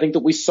game. And I think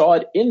that we saw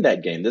it in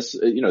that game.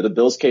 The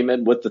Bills came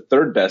in with the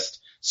third best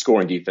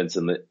scoring defense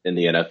in the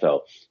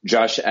NFL.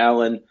 Josh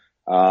Allen,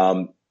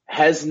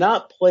 has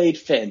not played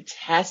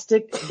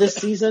fantastic this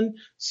season,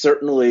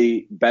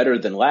 certainly better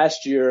than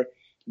last year,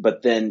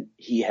 but then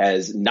he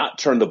has not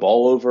turned the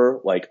ball over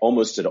like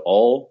almost at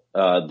all,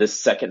 this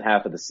second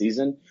half of the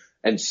season.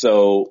 And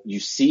so you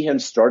see him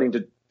starting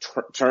to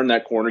turn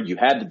that corner. You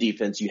have the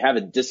defense. You have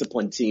a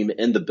disciplined team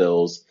in the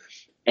Bills.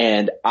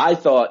 And I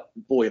thought,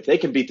 boy, if they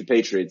can beat the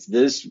Patriots,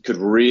 this could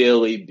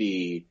really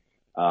be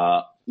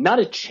not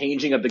a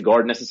changing of the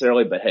guard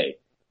necessarily, but hey,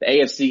 the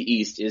AFC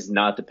East is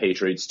not the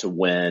Patriots to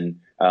win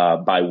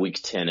by week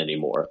 10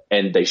 anymore.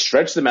 And they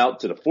stretched them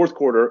out to the fourth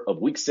quarter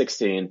of week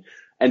 16.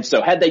 And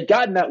so had they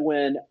gotten that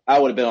win, I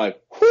would have been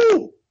like,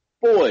 whoo,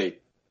 boy,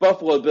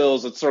 Buffalo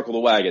Bills, let's circle the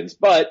wagons.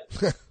 But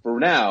for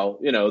now,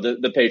 you know,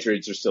 the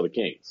Patriots are still the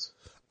Kings.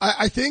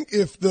 I think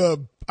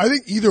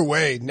either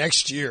way,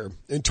 next year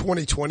in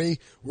 2020,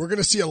 we're going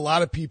to see a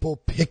lot of people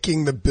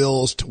picking the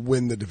Bills to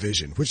win the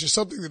division, which is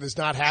something that has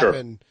not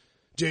happened,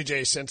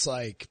 JJ, since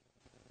like,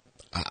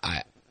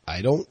 I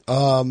don't,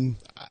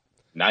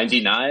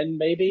 99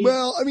 maybe?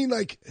 Well, I mean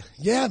like,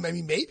 yeah,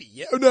 maybe.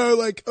 Yeah. No,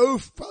 like,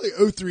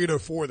 probably 03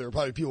 and 04, there were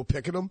probably people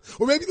picking them.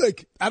 Or maybe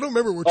like, I don't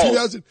remember,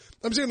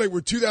 I'm saying like we're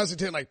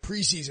 2010, like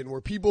preseason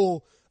where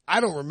people, I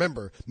don't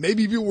remember.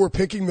 Maybe people were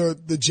picking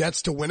the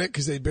Jets to win it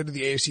because they'd been to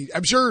the AFC.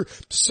 I'm sure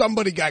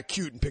somebody got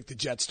cute and picked the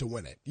Jets to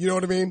win it. You know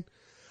what I mean?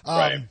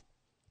 Right.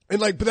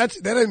 And like, but that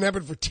hasn't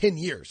happened for 10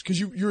 years because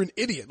you're an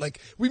idiot. Like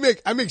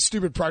I make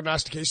stupid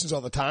prognostications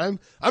all the time.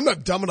 I'm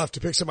not dumb enough to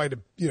pick somebody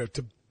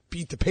to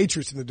beat the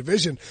Patriots in the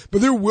division,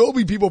 but there will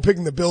be people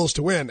picking the Bills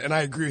to win. And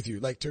I agree with you.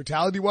 Like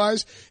totality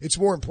wise, it's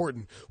more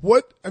important.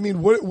 What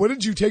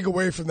did you take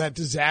away from that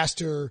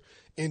disaster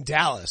in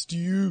Dallas?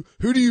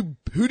 Who do you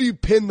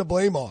pin the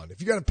blame on?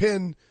 If you got to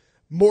pin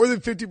more than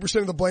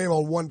 50% of the blame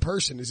on one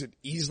person, is it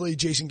easily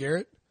Jason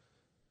Garrett?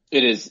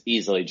 It is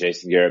easily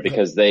Jason Garrett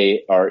because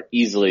they are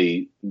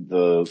easily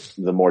the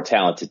more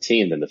talented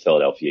team than the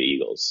Philadelphia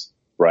Eagles,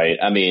 right?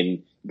 I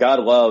mean, God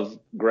love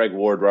Greg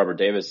Ward, Robert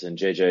Davis, and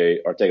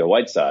JJ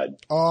Arcega-Whiteside.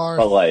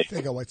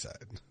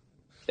 Arcega-Whiteside.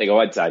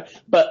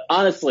 But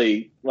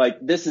honestly, like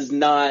this is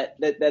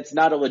that's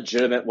not a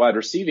legitimate wide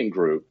receiving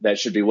group that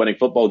should be winning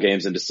football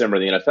games in December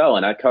in the NFL.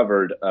 And I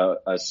covered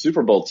a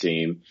Super Bowl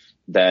team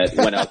that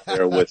went out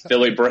there with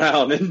Philly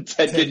Brown and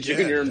Ted Ginn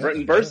Jr. and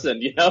Brenton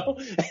Brinson, you know?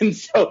 And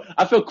so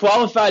I feel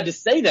qualified to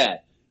say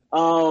that.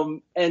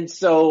 And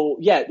so,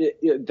 yeah,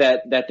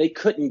 that they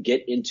couldn't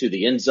get into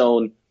the end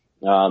zone,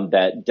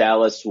 that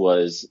Dallas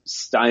was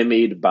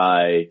stymied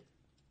by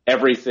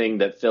everything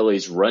that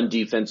Philly's run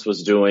defense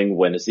was doing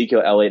when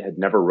Ezekiel Elliott had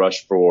never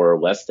rushed for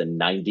less than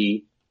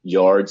 90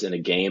 yards in a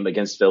game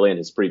against Philly in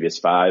his previous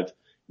 5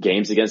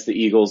 games against the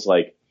Eagles.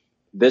 Like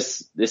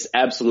this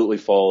absolutely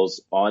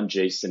falls on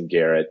Jason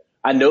Garrett.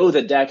 I know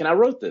that Dak, and I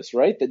wrote this,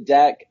 right? That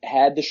Dak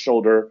had the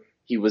shoulder.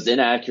 He was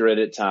inaccurate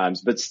at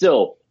times, but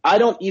still,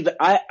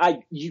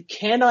 you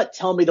cannot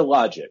tell me the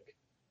logic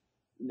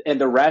and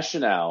the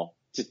rationale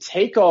to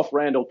take off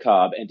Randall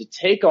Cobb and to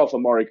take off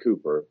Amari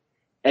Cooper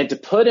and to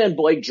put in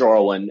Blake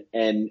Jarwin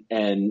and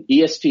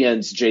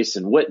ESPN's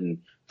Jason Witten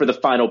for the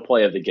final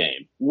play of the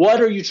game.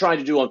 What are you trying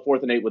to do on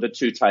 4th and 8 with a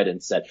 2 tight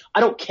end set? I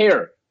don't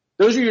care.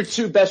 Those are your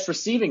 2 best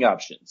receiving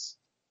options.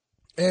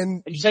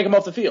 And you take them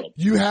off the field.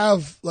 You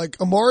have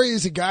like Amari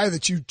is a guy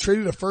that you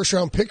traded a 1st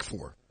round pick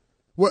for.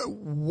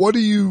 What do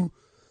you,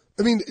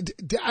 I mean,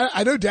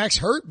 I know Dak's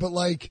hurt, but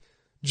like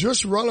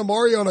just run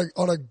Amari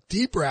on a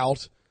deep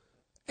route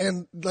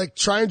and like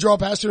try and draw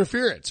past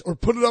interference or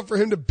put it up for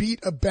him to beat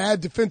a bad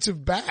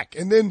defensive back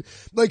and then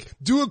like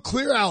do a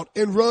clear out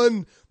and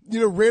run,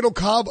 Randall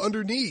Cobb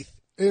underneath.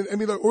 And I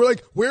mean,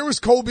 where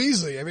was Cole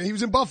Beasley? I mean, he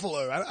was in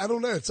Buffalo. I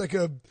don't know. It's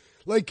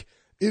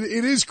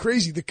it is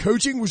crazy. The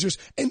coaching was just,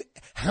 and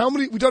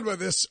we talked about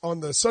this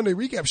on the Sunday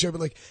recap show,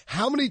 but like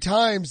how many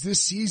times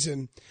this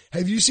season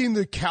have you seen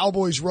the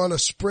Cowboys run a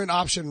sprint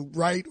option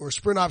right or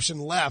sprint option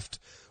left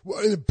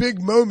in a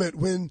big moment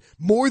when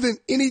more than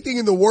anything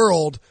in the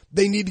world,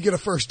 they need to get a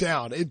 1st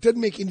down? It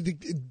doesn't make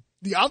anything.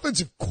 The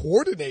offensive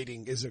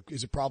coordinating is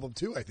a problem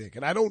too, I think.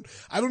 And I don't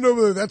know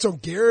whether that's on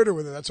Garrett or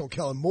whether that's on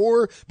Kellen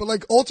Moore, but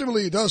like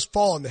ultimately it does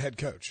fall on the head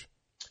coach.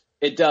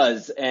 It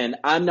does. And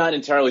I'm not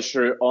entirely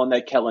sure on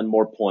that Kellen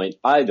Moore point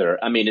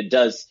either. I mean, it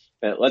does.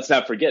 Let's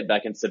not forget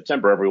back in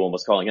September, everyone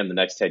was calling him the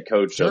next head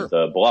coach of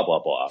the blah,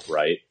 blah, blah,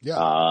 right?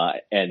 Yeah.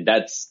 And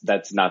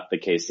that's not the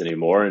case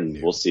anymore. And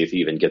we'll see if he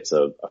even gets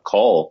a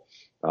call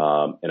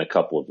in a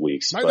couple of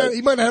weeks.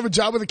 He might not have a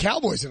job with the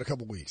Cowboys in a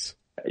couple of weeks.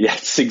 Yeah,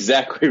 that's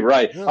exactly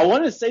right. Yeah. I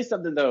wanted to say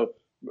something though.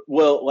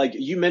 Well, like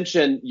you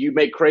mentioned, you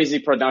make crazy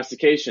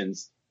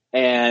prognostications,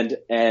 and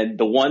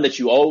the one that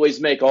you always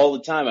make all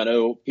the time, I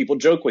know people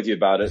joke with you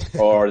about it,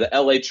 are the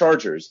LA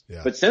Chargers.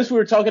 Yeah. But since we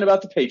were talking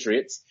about the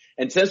Patriots,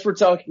 and since we're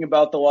talking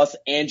about the Los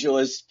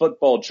Angeles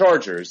Football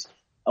Chargers,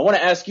 I want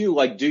to ask you,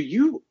 like, do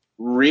you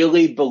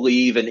really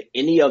believe in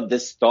any of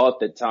this thought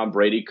that Tom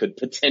Brady could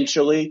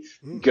potentially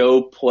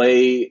go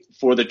play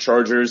for the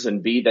Chargers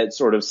and be that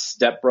sort of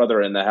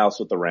stepbrother in the house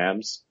with the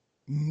Rams?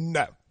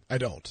 No, I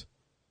don't.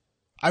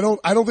 I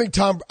don't think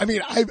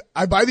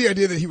I buy the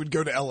idea that he would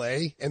go to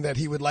LA and that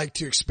he would like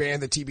to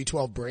expand the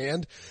TB12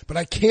 brand, but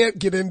I can't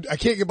get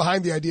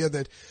behind the idea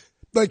that,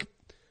 like,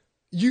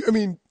 you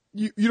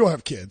don't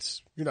have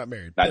kids. You're not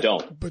married. I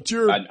don't. But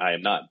I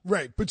am not.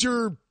 Right. But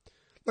you're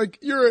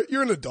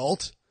an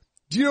adult.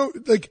 Do you know,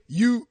 like,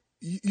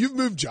 you've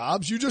moved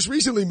jobs. You just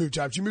recently moved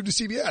jobs. You moved to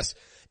CBS.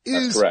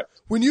 That's correct.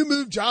 When you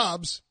moved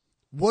jobs,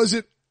 was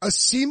it a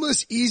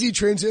seamless, easy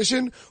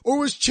transition, or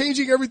was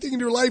changing everything in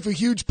your life a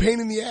huge pain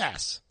in the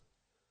ass?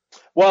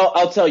 Well,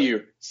 I'll tell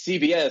you,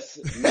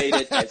 CBS made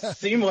it as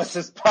seamless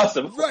as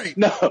possible. Right.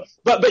 No,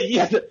 but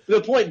yeah,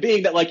 the point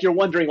being that, like, you're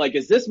wondering, like,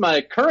 is this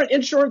my current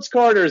insurance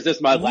card or is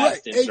this my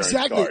last insurance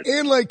card?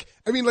 And like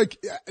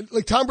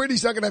Tom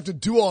Brady's not going to have to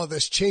do all of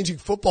this changing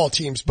football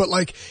teams, but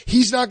like,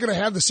 he's not going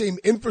to have the same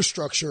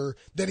infrastructure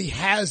that he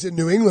has in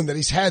New England that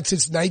he's had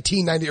since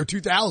 1990 or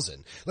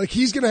 2000. Like,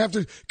 he's going to have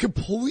to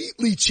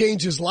completely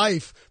change his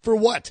life for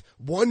what?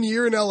 1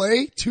 year in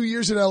LA? 2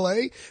 years in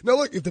LA? Now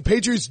look, if the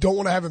Patriots don't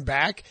want to have him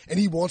back and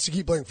he wants to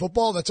keep playing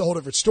football, that's a whole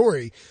different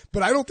story.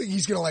 But I don't think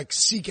he's going to like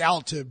seek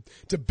out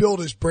to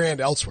build his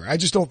brand elsewhere. I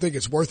just don't think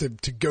it's worth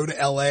it to go to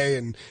LA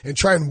and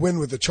try and win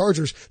with the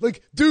Chargers.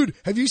 Like, dude,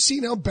 have you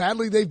seen how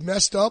badly they've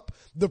messed up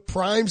the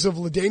primes of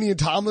LaDainian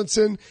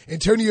Tomlinson,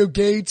 Antonio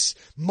Gates,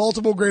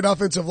 multiple great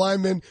offensive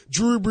linemen,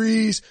 Drew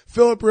Brees,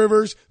 Phillip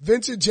Rivers,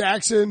 Vincent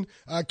Jackson,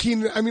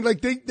 Keenan. I mean, like,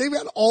 they've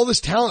got all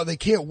this talent. They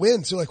can't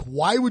win. So like,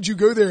 why would you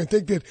go there and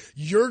think that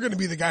you're going to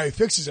be the guy who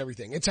fixes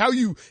everything? It's how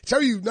you,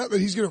 not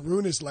that he's going to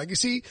ruin his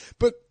legacy,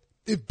 but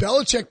if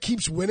Belichick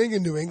keeps winning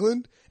in New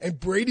England and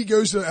Brady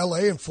goes to LA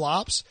and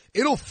flops,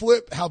 it'll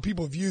flip how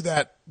people view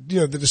that,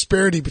 the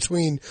disparity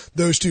between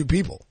those two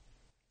people.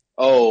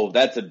 Oh,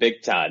 that's a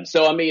big time.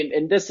 So, I mean,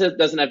 and this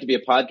doesn't have to be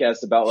a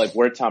podcast about like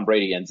where Tom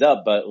Brady ends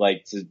up, but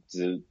like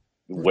to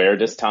where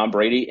does Tom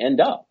Brady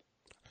end up?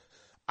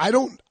 I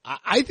don't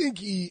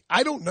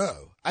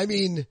know. I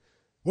mean,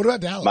 what about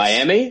Dallas?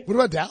 Miami? What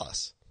about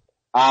Dallas?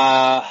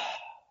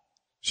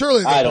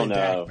 Surely I don't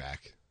know. Back.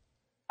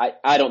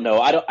 I don't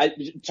know.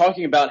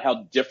 Talking about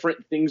how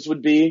different things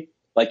would be.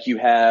 Like you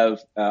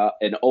have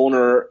an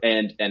owner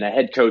and a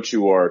head coach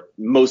who are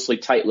mostly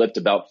tight-lipped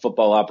about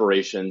football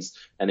operations,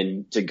 and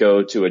then to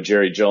go to a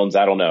Jerry Jones,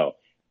 I don't know.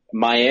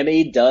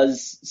 Miami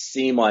does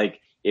seem like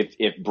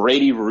if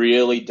Brady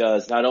really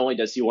does, not only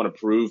does he want to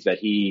prove that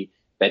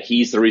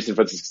he's the reason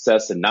for the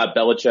success and not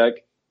Belichick,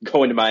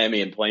 going to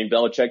Miami and playing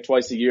Belichick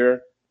twice a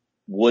year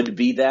would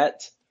be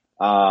that.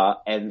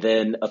 And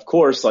then of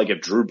course, like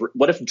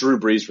what if Drew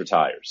Brees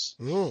retires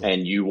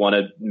and you want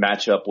to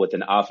match up with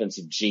an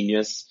offensive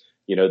genius?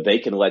 They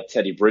can let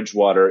Teddy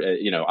Bridgewater,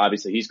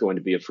 obviously he's going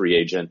to be a free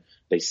agent.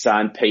 They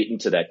signed Peyton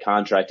to that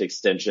contract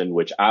extension,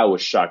 which I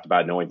was shocked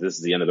by, knowing this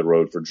is the end of the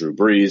road for Drew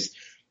Brees.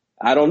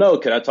 I don't know.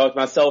 Could I talk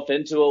myself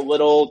into a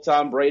little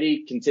Tom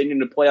Brady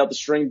continuing to play out the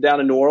string down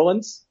in New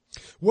Orleans?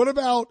 What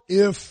about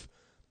if,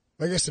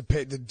 I guess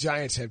the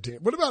Giants have team.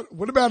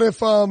 What about if,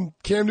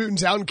 Cam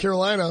Newton's out in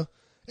Carolina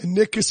and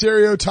Nick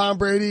Caserio, Tom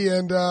Brady,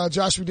 and,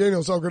 Josh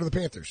McDaniels all go to the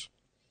Panthers?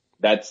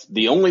 That's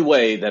the only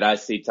way that I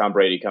see Tom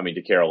Brady coming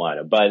to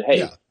Carolina. But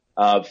hey,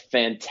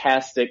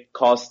 fantastic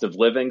cost of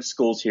living.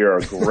 Schools here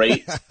are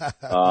great.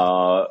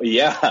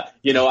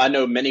 I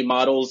know many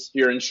models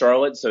here in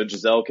Charlotte, so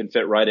Giselle can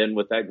fit right in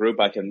with that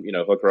group. I can,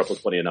 hook her up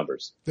with plenty of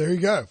numbers. There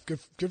you go.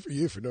 Good for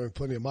you for knowing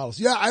plenty of models.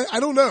 Yeah, I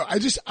don't know. I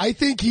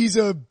think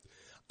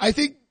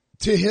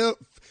to him,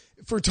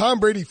 for Tom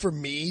Brady, for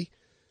me,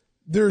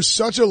 there's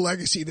such a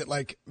legacy that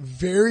like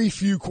very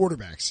few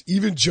quarterbacks,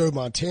 even Joe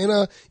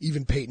Montana,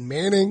 even Peyton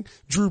Manning,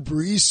 Drew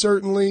Brees,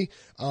 certainly,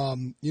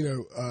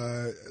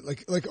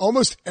 like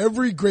almost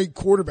every great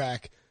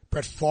quarterback,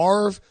 Brett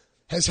Favre,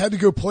 has had to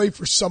go play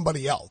for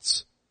somebody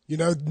else.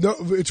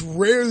 It's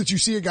rare that you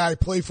see a guy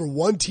play for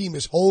one team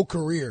his whole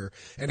career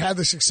and have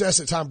the success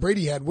that Tom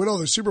Brady had, win all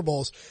those Super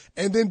Bowls,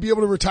 and then be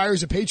able to retire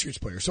as a Patriots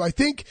player. So I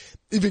think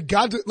if it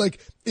got to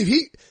like,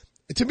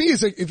 to me,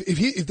 it's like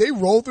if they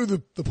roll through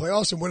the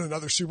playoffs and win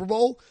another Super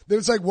Bowl, then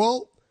it's like,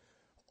 well,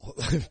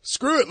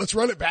 screw it. Let's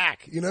run it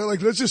back.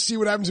 Let's just see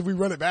what happens if we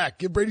run it back.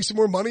 Give Brady some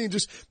more money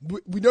and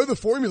we know the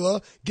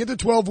formula, get to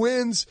 12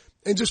 wins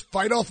and just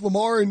fight off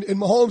Lamar and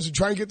Mahomes and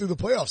try and get through the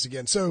playoffs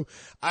again. So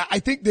I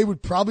think they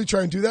would probably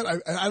try and do that.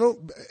 I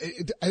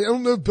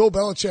don't know if Bill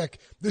Belichick,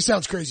 this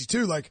sounds crazy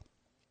too. Like,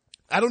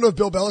 I don't know if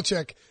Bill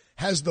Belichick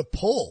has the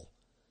pull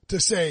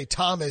to say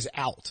Tom is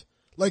out.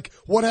 Like,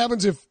 what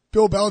happens if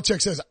Bill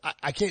Belichick says,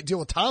 I can't deal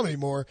with Tom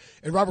anymore.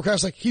 And Robert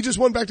Kraft's like, he just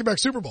won back-to-back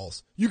Super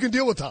Bowls. You can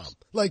deal with Tom.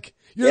 Like,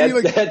 you know what I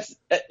mean? Like,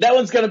 that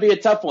one's going to be a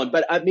tough one.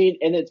 But I mean,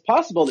 and it's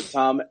possible that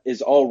Tom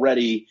is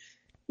already,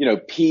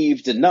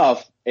 peeved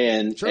enough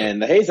and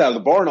the hay's in the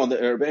barn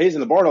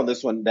on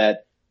this one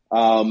that,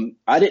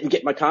 I didn't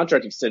get my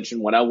contract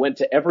extension when I went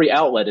to every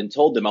outlet and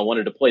told them I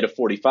wanted to play to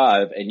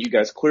 45, and you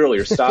guys clearly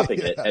are stopping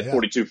it at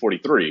 42,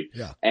 43.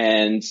 Yeah.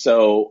 And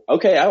so,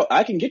 okay,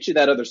 I can get you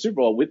that other Super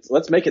Bowl.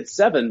 Let's make it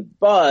 7,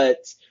 but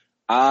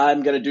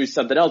I'm going to do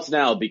something else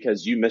now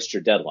because you missed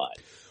your deadline.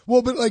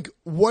 Well, but like,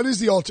 what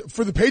is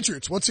for the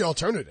Patriots, what's the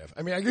alternative?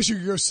 I mean, I guess you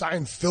could go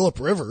sign Phillip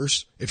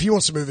Rivers if he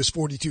wants to move his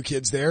 42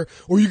 kids there,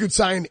 or you could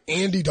sign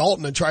Andy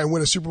Dalton and try and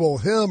win a Super Bowl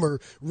with him,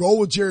 or roll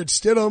with Jared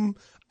Stidham.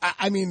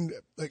 I mean,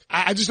 like,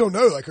 I just don't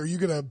know. Like, are you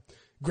going to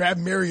grab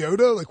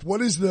Mariota? Like, what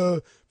is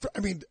to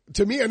me,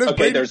 I know.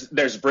 Okay,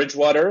 there's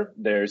Bridgewater.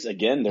 There's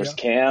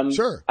Cam.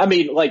 Sure. I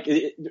mean, like,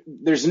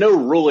 there's no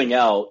ruling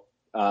out,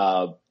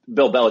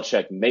 Bill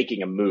Belichick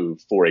making a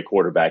move for a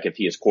quarterback if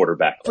he is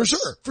quarterbackless.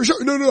 For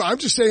sure. No. I'm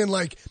just saying,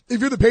 like,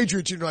 if you're the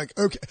Patriots, you're like,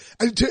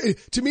 okay.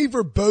 To me,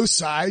 for both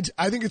sides,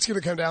 I think it's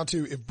going to come down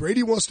to if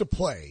Brady wants to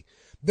play,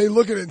 they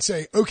look at it and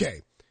say,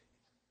 okay,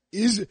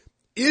 is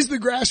the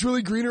grass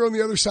really greener on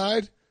the other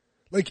side?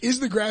 Like, is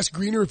the grass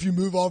greener if you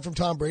move on from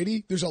Tom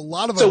Brady? There's a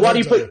lot of So why do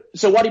you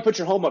put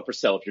your home up for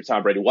sale if you're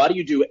Tom Brady? Why do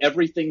you do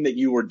everything that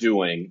you were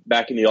doing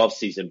back in the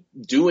offseason,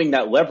 doing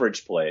that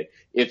leverage play,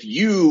 if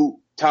you,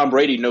 Tom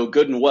Brady, know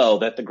good and well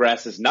that the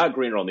grass is not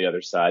greener on the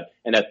other side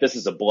and that this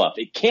is a bluff?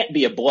 It can't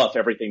be a bluff,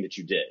 everything that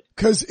you did.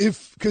 Cause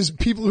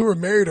people who are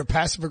married are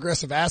passive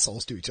aggressive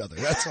assholes to each other.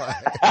 That's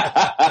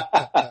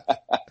why.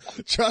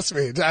 Trust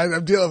me.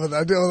 I'm dealing with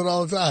it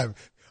all the time.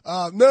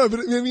 No,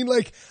 but I mean,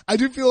 like, I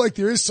do feel like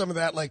there is some of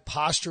that, like,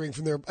 posturing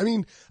from there. I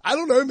mean, I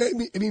don't know.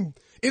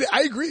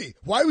 I agree.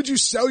 Why would you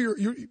sell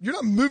you're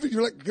not moving,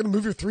 you're like going to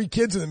move your 3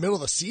 kids in the middle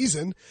of the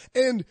season.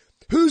 And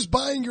who's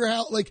buying your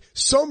house? Like,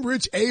 some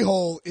rich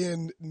a-hole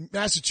in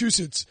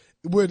Massachusetts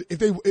would,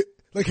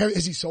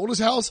 has he sold his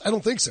house? I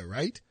don't think so,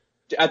 right?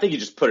 I think he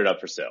just put it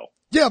up for sale.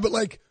 Yeah, but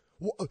like,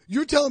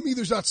 you're telling me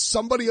there's not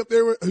somebody up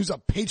there who's a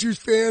Patriots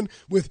fan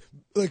with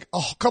like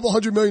a couple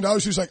 $100 million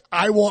who's like,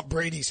 I want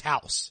Brady's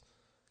house.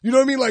 You know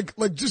what I mean? Like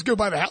just go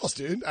buy the house,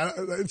 dude.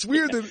 It's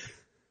weird that.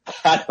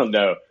 I don't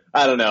know.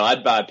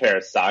 I'd buy a pair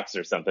of socks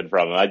or something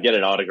from him. I'd get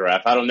an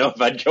autograph. I don't know if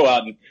I'd go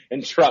out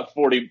and drop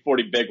 40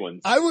 big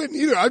ones. I wouldn't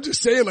either. I'm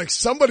just saying, like,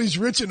 somebody's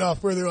rich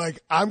enough where they're like,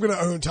 I'm going to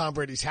own Tom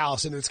Brady's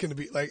house, and it's going to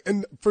be like,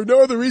 and for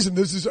no other reason,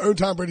 this is own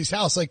Tom Brady's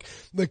house. Like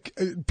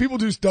people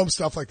do dumb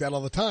stuff like that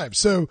all the time.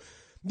 So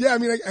yeah, I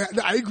mean,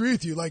 I agree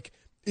with you. Like,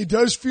 it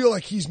does feel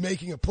like he's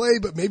making a play,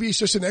 but maybe it's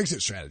just an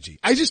exit strategy.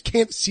 I just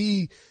can't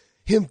see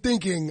him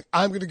thinking,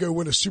 I'm going to go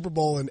win a Super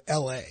Bowl in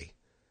LA.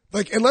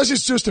 Like, unless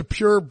it's just a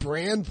pure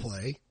brand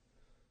play.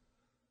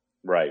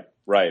 Right.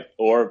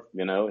 Or,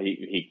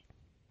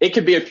 it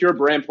could be a pure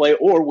brand play,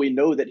 or we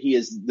know that he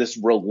is this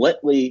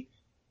relentlessly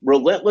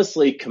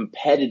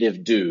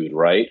competitive dude,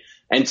 right?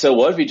 And so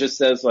what if he just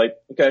says, like,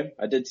 okay,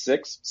 I did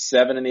 6,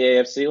 7 in the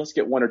AFC. Let's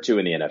get 1 or 2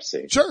 in the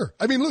NFC. Sure.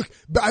 I mean, look,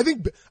 but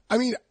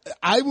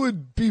I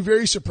would be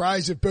very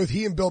surprised if both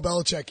he and Bill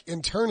Belichick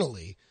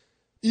internally,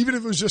 even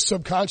if it was just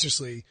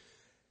subconsciously,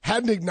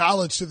 hadn't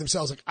acknowledged to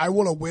themselves, like, I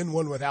want to win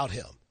one without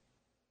him.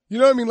 You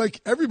know what I mean? Like,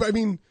 everybody, I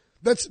mean,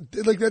 it's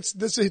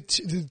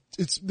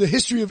the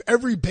history of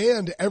every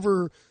band to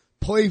ever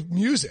play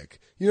music.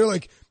 You know,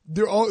 like,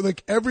 they're all,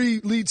 like,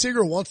 every lead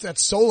singer wants that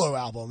solo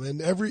album,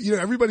 and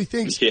everybody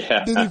thinks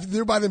that if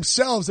they're by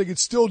themselves, they could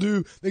still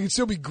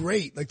be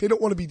great. Like, they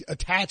don't want to be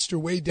attached or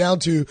weighed down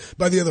to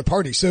by the other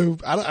party. So,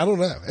 I don't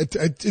know.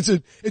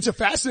 It's a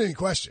fascinating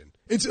question.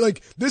 It's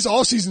like, this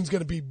all season's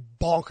going to be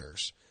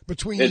bonkers.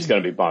 It's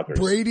going to be bonkers.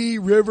 Brady,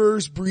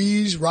 Rivers,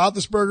 Breeze,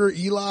 Roethlisberger,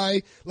 Eli.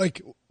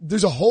 Like,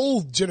 there's a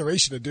whole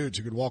generation of dudes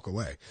who could walk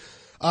away.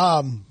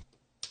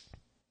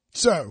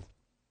 So, all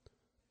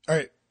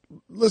right,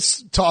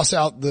 let's toss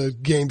out the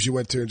games you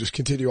went to and just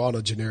continue on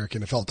a generic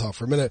NFL talk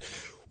for a minute.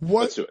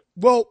 Let's do it.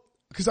 Well,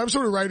 because I'm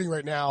sort of writing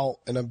right now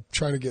and I'm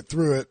trying to get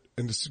through it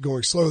and it's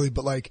going slowly,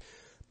 but like,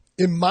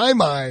 in my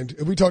mind,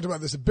 and we talked about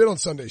this a bit on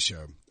Sunday's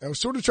show, I was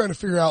sort of trying to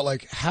figure out,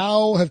 like,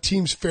 how have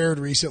teams fared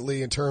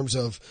recently in terms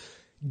of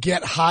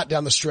get hot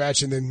down the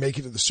stretch and then make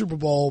it to the Super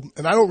Bowl.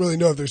 And I don't really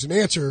know if there's an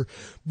answer,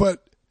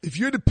 but if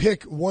you had to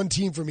pick one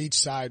team from each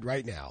side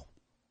right now,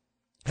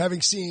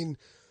 having seen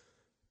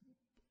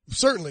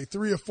certainly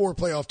 3 or 4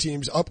 playoff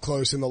teams up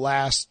close in the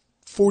last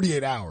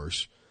 48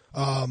 hours,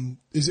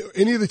 is it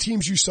any of the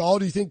teams you saw,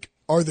 do you think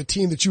are the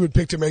team that you would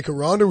pick to make a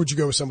run, or would you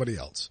go with somebody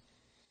else?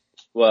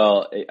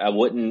 Well, I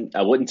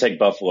wouldn't take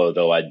Buffalo,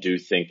 though. I do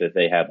think that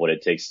they have what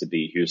it takes to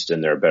beat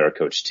Houston. They're a better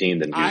coached team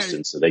than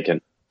Houston, so they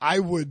can.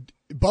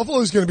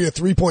 Buffalo's going to be a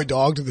 3-point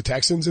dog to the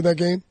Texans in that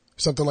game,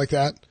 something like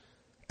that.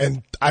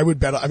 And I would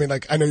bet, I mean,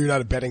 like, I know you're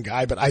not a betting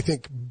guy, but I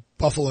think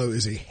Buffalo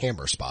is a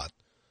hammer spot.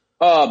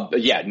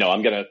 Yeah, no,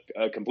 I'm going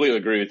to completely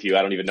agree with you.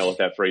 I don't even know what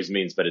that phrase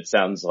means, but it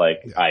sounds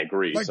like I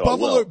agree. Like, so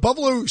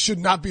Buffalo should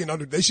not be an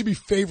under, they should be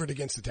favored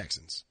against the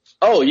Texans.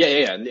 Oh,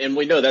 yeah. And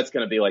we know that's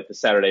going to be like the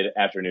Saturday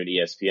afternoon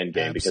ESPN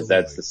game because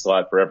that's the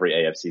slot for every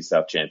AFC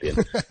South champion.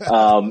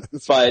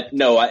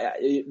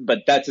 But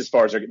that's as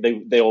far as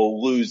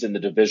they'll lose in the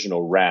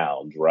divisional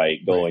round,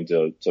 right? Going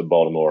to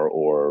Baltimore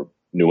or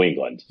New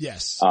England.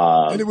 Yes.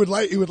 And it would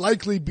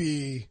likely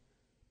be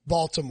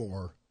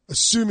Baltimore,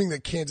 assuming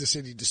that Kansas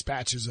City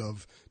dispatches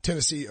of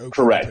Tennessee,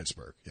 Oakland, and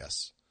Pittsburgh.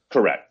 Yes.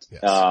 Correct.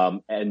 Yes.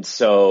 And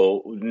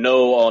so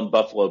no on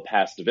Buffalo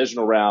past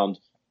divisional round.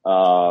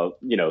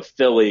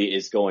 Philly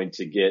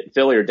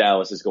or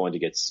Dallas is going to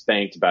get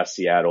spanked by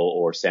Seattle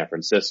or San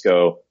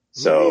Francisco.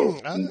 So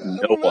I don't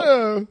know.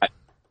 What?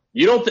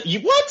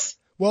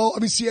 Well, I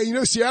mean,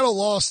 Seattle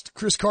lost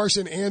Chris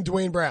Carson and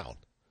Dwayne Brown.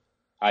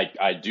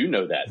 I do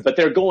know that, but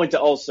they're going to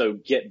also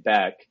get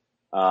back,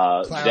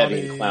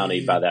 Devian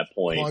Clowney by that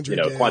point.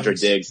 Quandre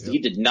Diggs. Yep. He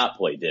did not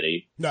play, did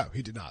he? No,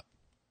 he did not.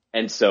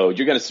 And so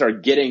you're going to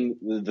start getting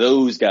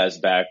those guys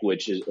back,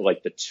 which is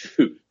like the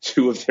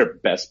two of their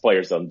best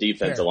players on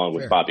defense, along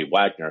with Bobby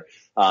Wagner.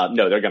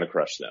 No, they're going to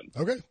crush them.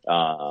 Okay.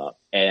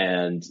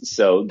 And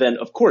so then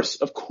of course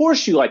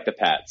you like the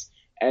Pats,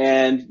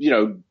 and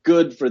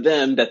good for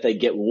them that they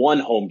get one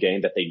home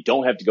game, that they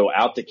don't have to go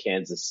out to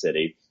Kansas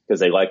City because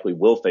they likely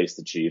will face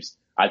the Chiefs.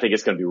 I think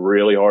it's going to be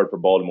really hard for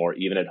Baltimore,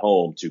 even at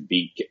home, to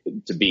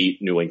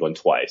beat New England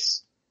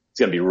twice. It's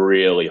going to be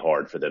really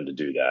hard for them to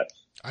do that.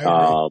 I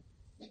agree.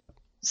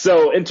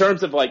 So in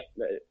terms of my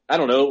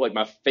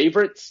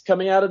favorites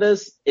coming out of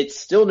this, it's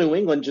still New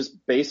England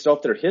just based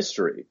off their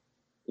history.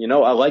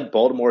 I like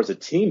Baltimore as a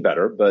team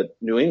better, but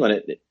New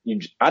England,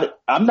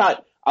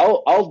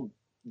 I'll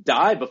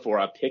die before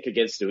I pick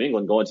against New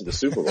England going to the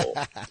Super Bowl.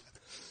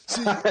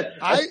 See,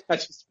 I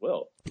just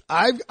will.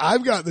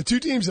 I've got the two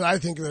teams that I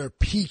think that are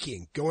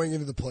peaking going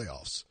into the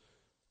playoffs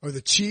are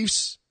the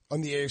Chiefs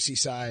on the AFC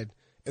side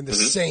and the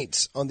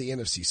Saints on the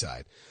NFC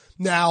side.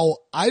 Now,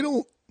 I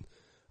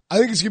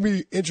think it's going to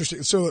be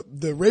interesting. So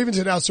the Ravens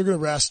announced they're going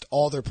to rest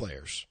all their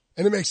players.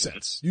 And it makes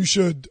sense. You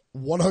should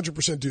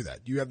 100% do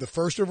that. You have the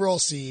first overall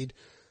seed.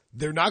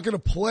 They're not going to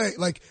play,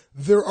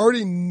 they're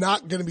already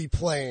not going to be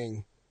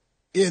playing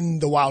in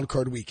the wild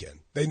card weekend.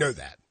 They know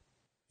that.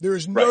 There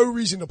is no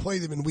reason to play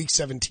them in week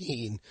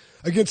 17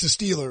 against the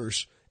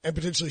Steelers and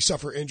potentially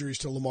suffer injuries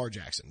to Lamar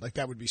Jackson.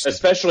 That would be stupid.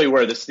 Especially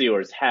where the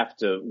Steelers have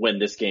to win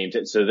this game.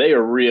 So they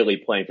are really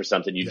playing for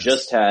something. You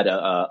just had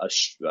a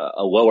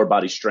lower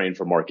body strain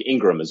for Mark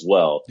Ingram as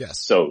well. Yes.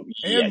 So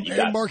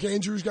and Mark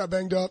Andrews got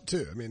banged up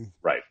too. I mean,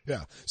 right.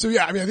 Yeah. So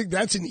I think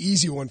that's an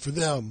easy one for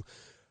them.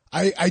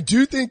 I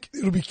do think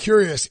it'll be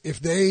curious if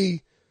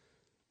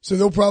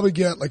they'll probably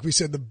get, like we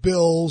said, the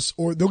Bills,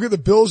 or they'll get the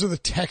Bills or the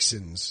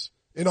Texans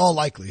in all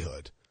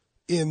likelihood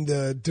in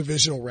the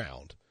divisional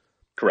round.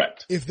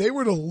 Correct. If they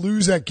were to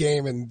lose that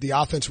game and the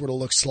offense were to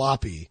look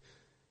sloppy,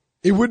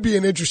 it would be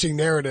an interesting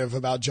narrative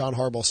about John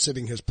Harbaugh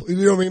sitting his,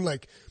 you know what I mean?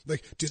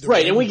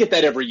 Right. And we get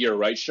that every year,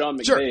 right? Sean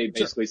McVay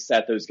basically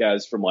sat those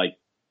guys from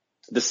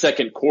the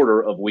second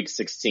quarter of week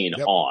 16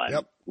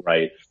 on,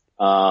 right?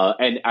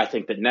 And I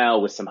think that now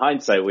with some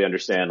hindsight, we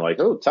understand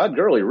Todd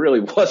Gurley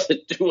really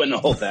wasn't doing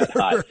all that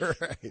hot.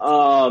 Right.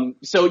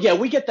 So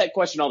we get that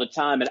question all the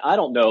time, and I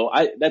don't know.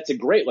 That's a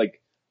great,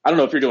 I don't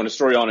know if you're doing a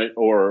story on it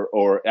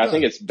or I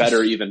think it's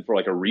better even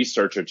for a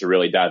researcher to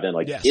really dive in.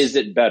 Is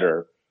it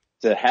better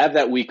to have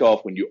that week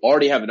off when you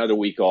already have another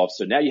week off?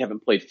 So now you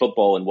haven't played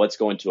football in what's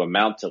going to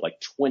amount to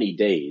 20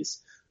 days.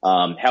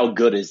 How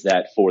good is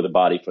that for the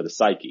body, for the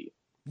psyche?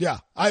 Yeah.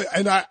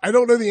 I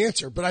don't know the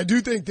answer, but I do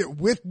think that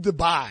with the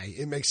bye,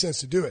 it makes sense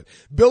to do it.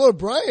 Bill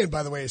O'Brien,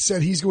 by the way, has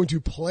said he's going to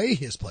play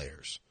his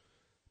players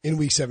in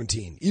week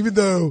 17, even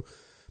though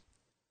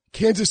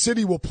Kansas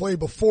City will play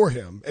before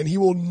him and he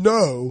will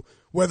know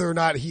whether or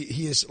not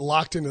he is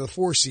locked into the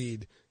 4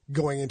 seed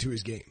going into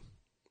his game.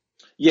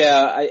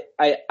 Yeah,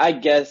 I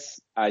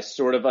guess I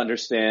sort of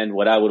understand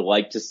what I would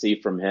like to see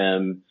from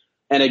him.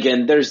 And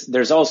again,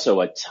 there's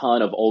also a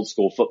ton of old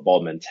school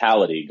football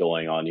mentality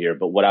going on here.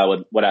 But what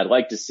I'd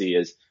like to see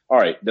is, all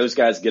right, those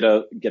guys get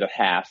a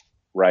half,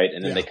 right?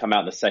 And then they come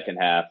out in the second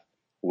half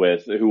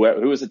with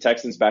who is the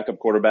Texans' backup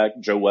quarterback?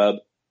 Joe Webb.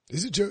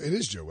 Is it Joe? It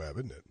is Joe Webb,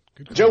 isn't it?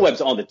 Joe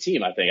Webb's on the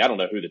team, I think. I don't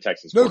know who the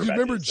Texans quarterback is. No,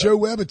 because remember Joe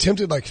Webb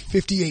attempted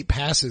 58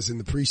 passes in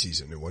the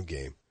preseason in one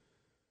game.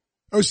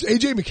 Oh, it's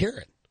A.J.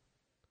 McCarron.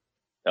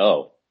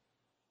 Oh.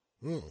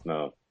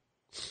 No.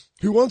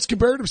 Who once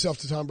compared himself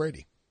to Tom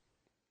Brady.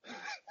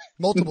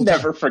 Multiple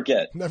Never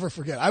times. Never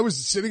forget. I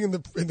was sitting in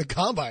the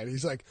combine.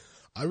 He's like,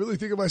 I really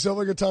think of myself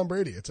like a Tom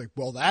Brady. It's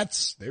well,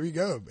 there you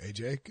go,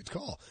 AJ. Good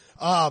call.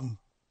 I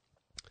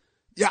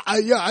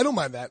don't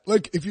mind that.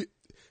 If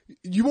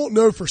you won't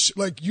know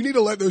you need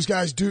to let those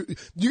guys do,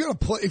 you gotta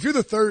play, if you're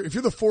the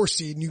 4th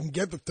seed and you can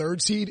get the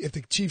 3rd seed, if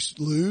the Chiefs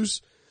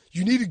lose,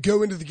 you need to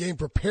go into the game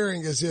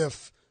preparing as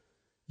if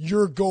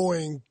you're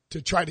going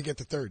to try to get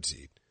the 3rd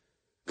seed.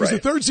 Because the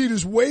 3rd seed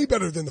is way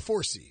better than the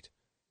 4th seed.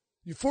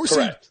 You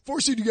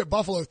 4th seed, you get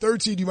Buffalo.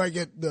 3rd seed, you might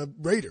get the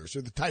Raiders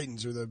or the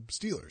Titans or the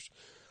Steelers.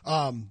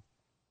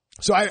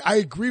 So I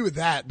agree with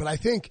that, but I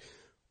think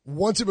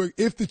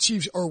if the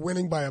Chiefs are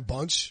winning by a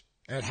bunch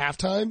at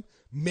halftime,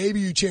 Maybe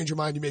you change your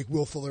mind, you make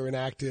Will Fuller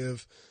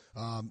inactive.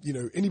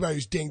 Anybody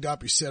who's dinged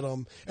up, you sit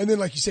them. And then,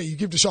 like you say, you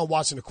give Deshaun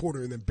Watson a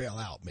quarter and then bail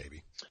out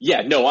maybe.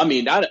 Yeah, no, I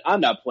mean,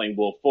 I'm not playing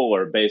Will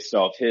Fuller based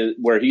off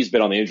where he's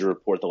been on the injury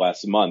report the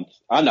last month.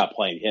 I'm not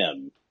playing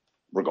him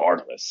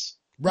regardless.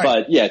 Right.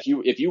 But yeah,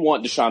 if you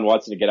want Deshaun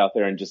Watson to get out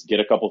there and just get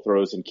a couple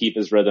throws and keep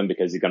his rhythm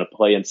because he's going to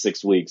play in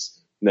 6 weeks,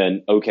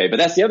 then okay. But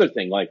that's the other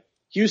thing. Like,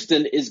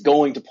 Houston is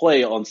going to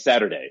play on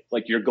Saturday.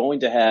 Like, you're going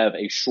to have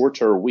a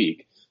shorter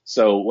week.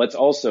 So let's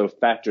also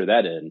factor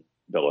that in,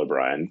 Bill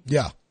O'Brien.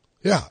 Yeah.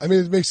 Yeah. I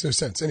mean, it makes no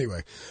sense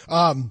anyway.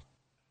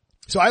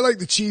 So I like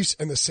the Chiefs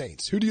and the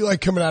Saints. Who do you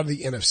like coming out of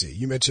the NFC?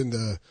 You mentioned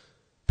the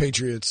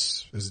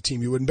Patriots as a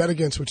team you wouldn't bet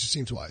against, which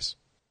seems wise.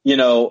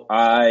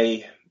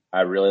 I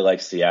really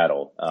like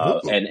Seattle.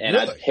 And really?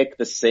 I picked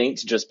the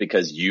Saints just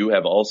because you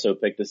have also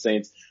picked the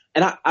Saints.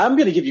 And I'm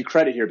going to give you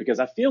credit here because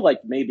I feel like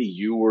maybe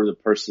you were the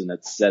person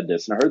that said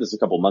this, and I heard this a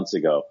couple months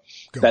ago,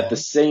 the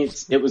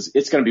Saints,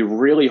 it's going to be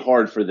really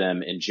hard for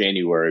them in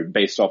January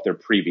based off their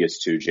previous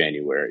 2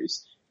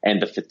 Januaries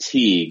and the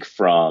fatigue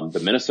from the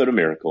Minnesota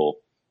Miracle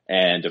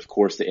and of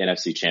course the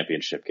NFC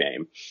Championship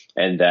game.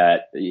 And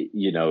that,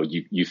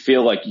 you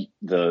feel like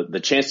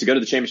the chance to go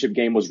to the championship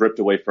game was ripped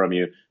away from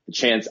you. The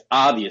chance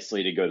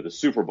obviously to go to the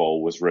Super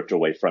Bowl was ripped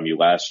away from you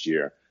last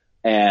year.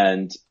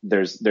 And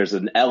there's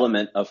an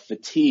element of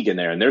fatigue in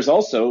there. And there's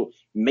also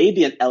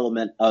maybe an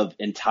element of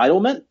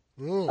entitlement,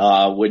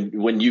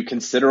 when you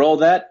consider all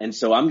that. And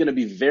so I'm going to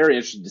be very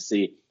interested to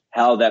see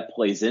how that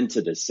plays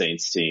into the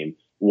Saints team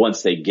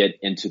once they get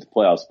into the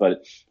playoffs.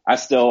 But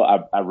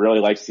I really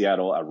like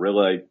Seattle. I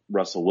really like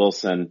Russell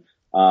Wilson.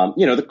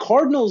 The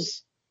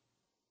Cardinals,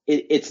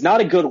 it's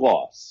not a good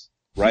loss,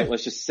 right?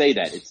 Let's just say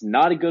that it's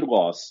not a good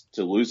loss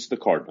to lose to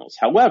the Cardinals.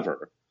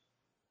 However,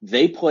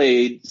 they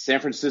played San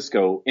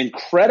Francisco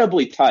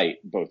incredibly tight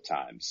both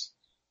times.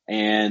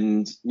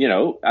 And,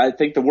 I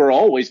think that we're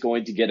always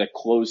going to get a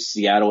close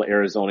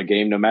Seattle-Arizona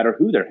game no matter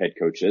who their head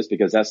coach is,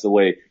 because that's the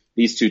way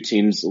these two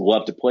teams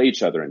love to play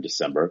each other in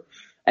December.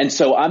 And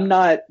so I'm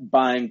not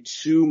buying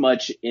too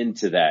much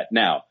into that.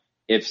 Now,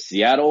 if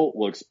Seattle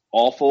looks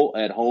awful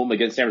at home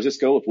against San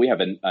Francisco, if we have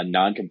a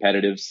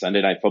non-competitive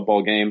Sunday night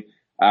football game,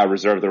 I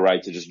reserve the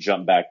right to just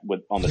jump back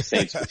on the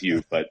Saints with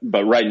you.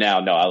 But right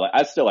now, no,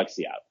 I still like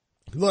Seattle.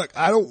 Look,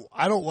 I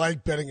don't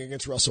like betting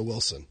against Russell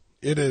Wilson.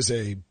 It's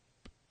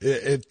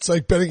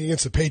like betting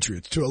against the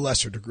Patriots to a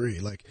lesser degree.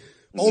 Like,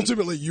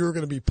 ultimately you're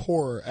going to be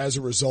poorer as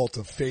a result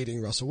of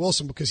fading Russell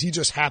Wilson because he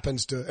just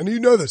happens to, and you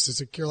know this as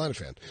a Carolina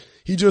fan,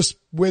 he just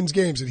wins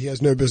games that he has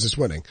no business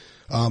winning.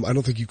 I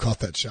don't think you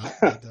caught that shot.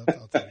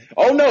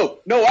 Oh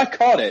no, I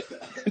caught it.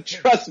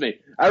 Trust me.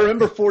 I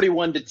remember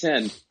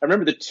 41-10. I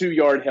remember the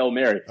 2-yard Hail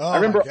Mary. I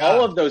remember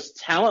all of those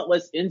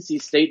talentless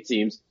NC State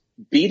teams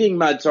beating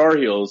my Tar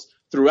Heels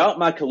throughout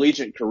my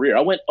collegiate career.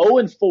 I went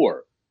 0-4,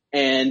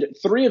 and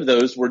 3 of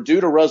those were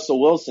due to Russell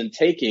Wilson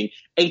taking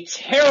a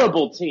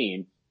terrible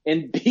team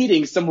and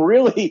beating some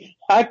really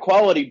high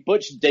quality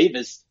Butch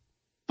Davis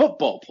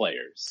football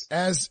players.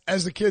 As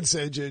the kids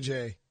say,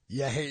 JJ,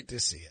 you hate to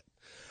see it.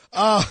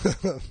 All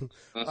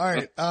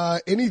right.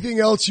 Anything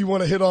else you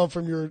want to hit on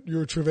from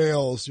your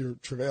travels, or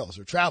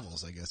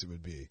travels, I guess it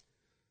would be,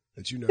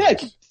 that you know? Yeah,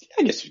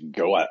 I guess you can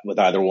go with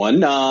either one.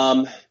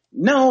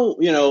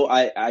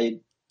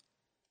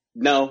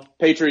 No,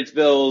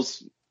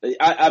 Patriots-Bills.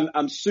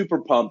 I'm super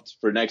pumped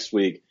for next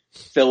week.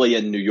 Philly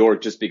and New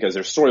York, just because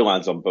there's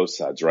storylines on both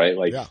sides, right?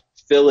 Like,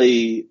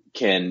 Philly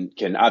can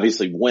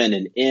obviously win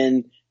and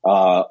in,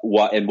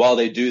 and while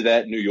they do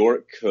that, New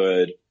York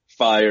could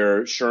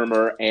fire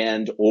Shermer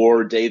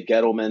or Dave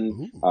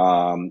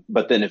Gettleman.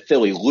 But then if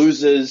Philly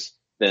loses,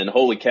 then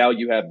holy cow,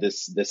 you have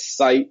this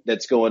site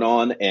that's going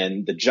on,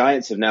 and the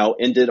Giants have now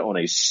ended on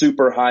a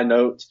super high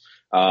note.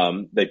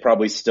 They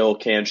probably still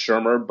can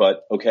Shermer,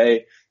 but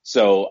okay.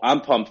 So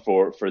I'm pumped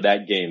for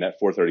that game, that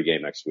 4:30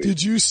 game next week.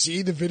 Did you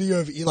see the video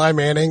of Eli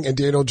Manning and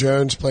Daniel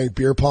Jones playing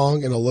beer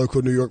pong in a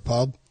local New York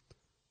pub?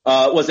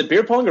 Was it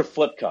beer pong or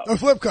flip cup? Oh,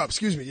 flip cup.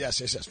 Excuse me. Yes.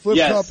 Flip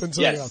cup and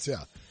something else.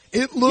 Yeah.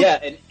 It looked. Yeah,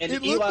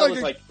 and Eli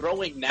was like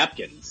throwing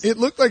napkins. It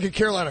looked like a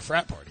Carolina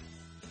frat party.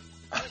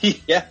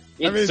 Yeah,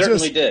 it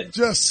certainly did.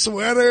 Just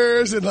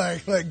sweaters and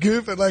like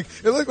goof, and it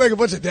looked like a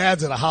bunch of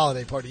dads at a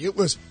holiday party. It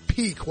was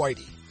peak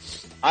Whitey.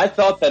 I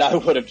thought that I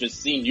would have just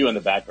seen you in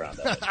the background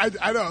of it.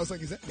 I know. I was like,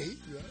 is that me?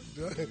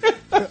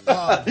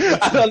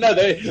 I don't know.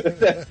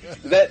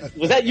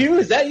 Was that you?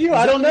 Is that you?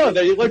 I don't know.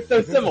 They look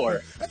so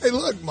similar. Hey,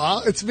 look,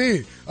 Ma, it's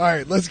me. All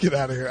right, let's get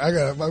out of here.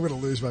 I'm going to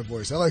lose my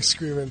voice. I like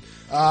screaming.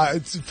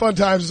 It's fun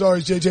times as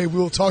always, JJ.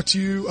 We'll talk to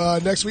you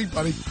next week,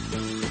 buddy.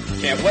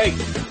 Can't wait.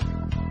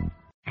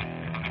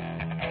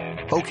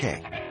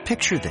 Okay,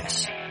 picture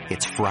this.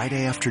 It's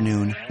Friday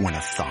afternoon when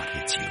a thought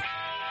hits you.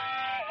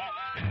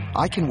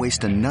 I can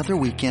waste another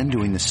weekend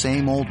doing the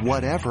same old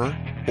whatever,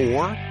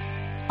 or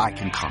I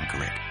can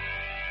conquer it.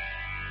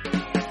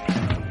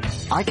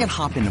 I can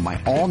hop into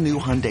my all-new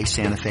Hyundai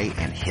Santa Fe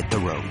and hit the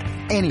road.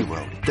 Any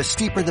road. The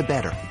steeper the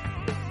better.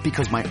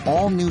 Because my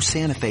all-new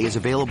Santa Fe is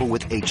available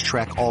with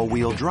H-Track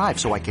all-wheel drive,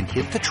 so I can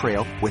hit the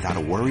trail without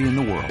a worry in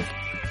the world.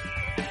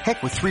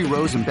 Heck, with 3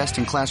 rows and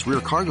best-in-class rear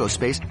cargo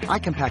space, I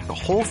can pack the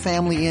whole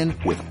family in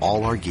with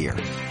all our gear.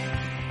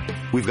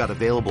 We've got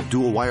available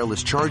dual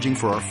wireless charging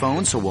for our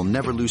phones, so we'll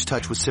never lose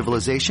touch with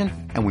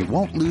civilization, and we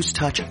won't lose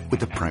touch with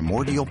the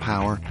primordial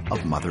power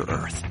of Mother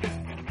Earth.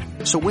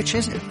 So which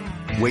is it?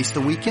 Waste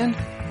the weekend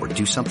or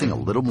do something a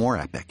little more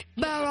epic?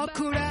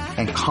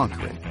 And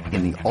conquer it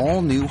in the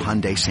all-new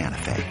Hyundai Santa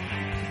Fe.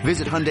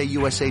 Visit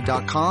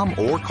HyundaiUSA.com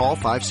or call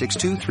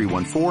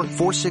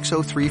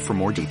 562-314-4603 for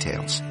more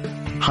details.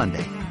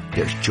 Hyundai,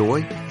 there's joy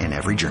in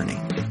every journey.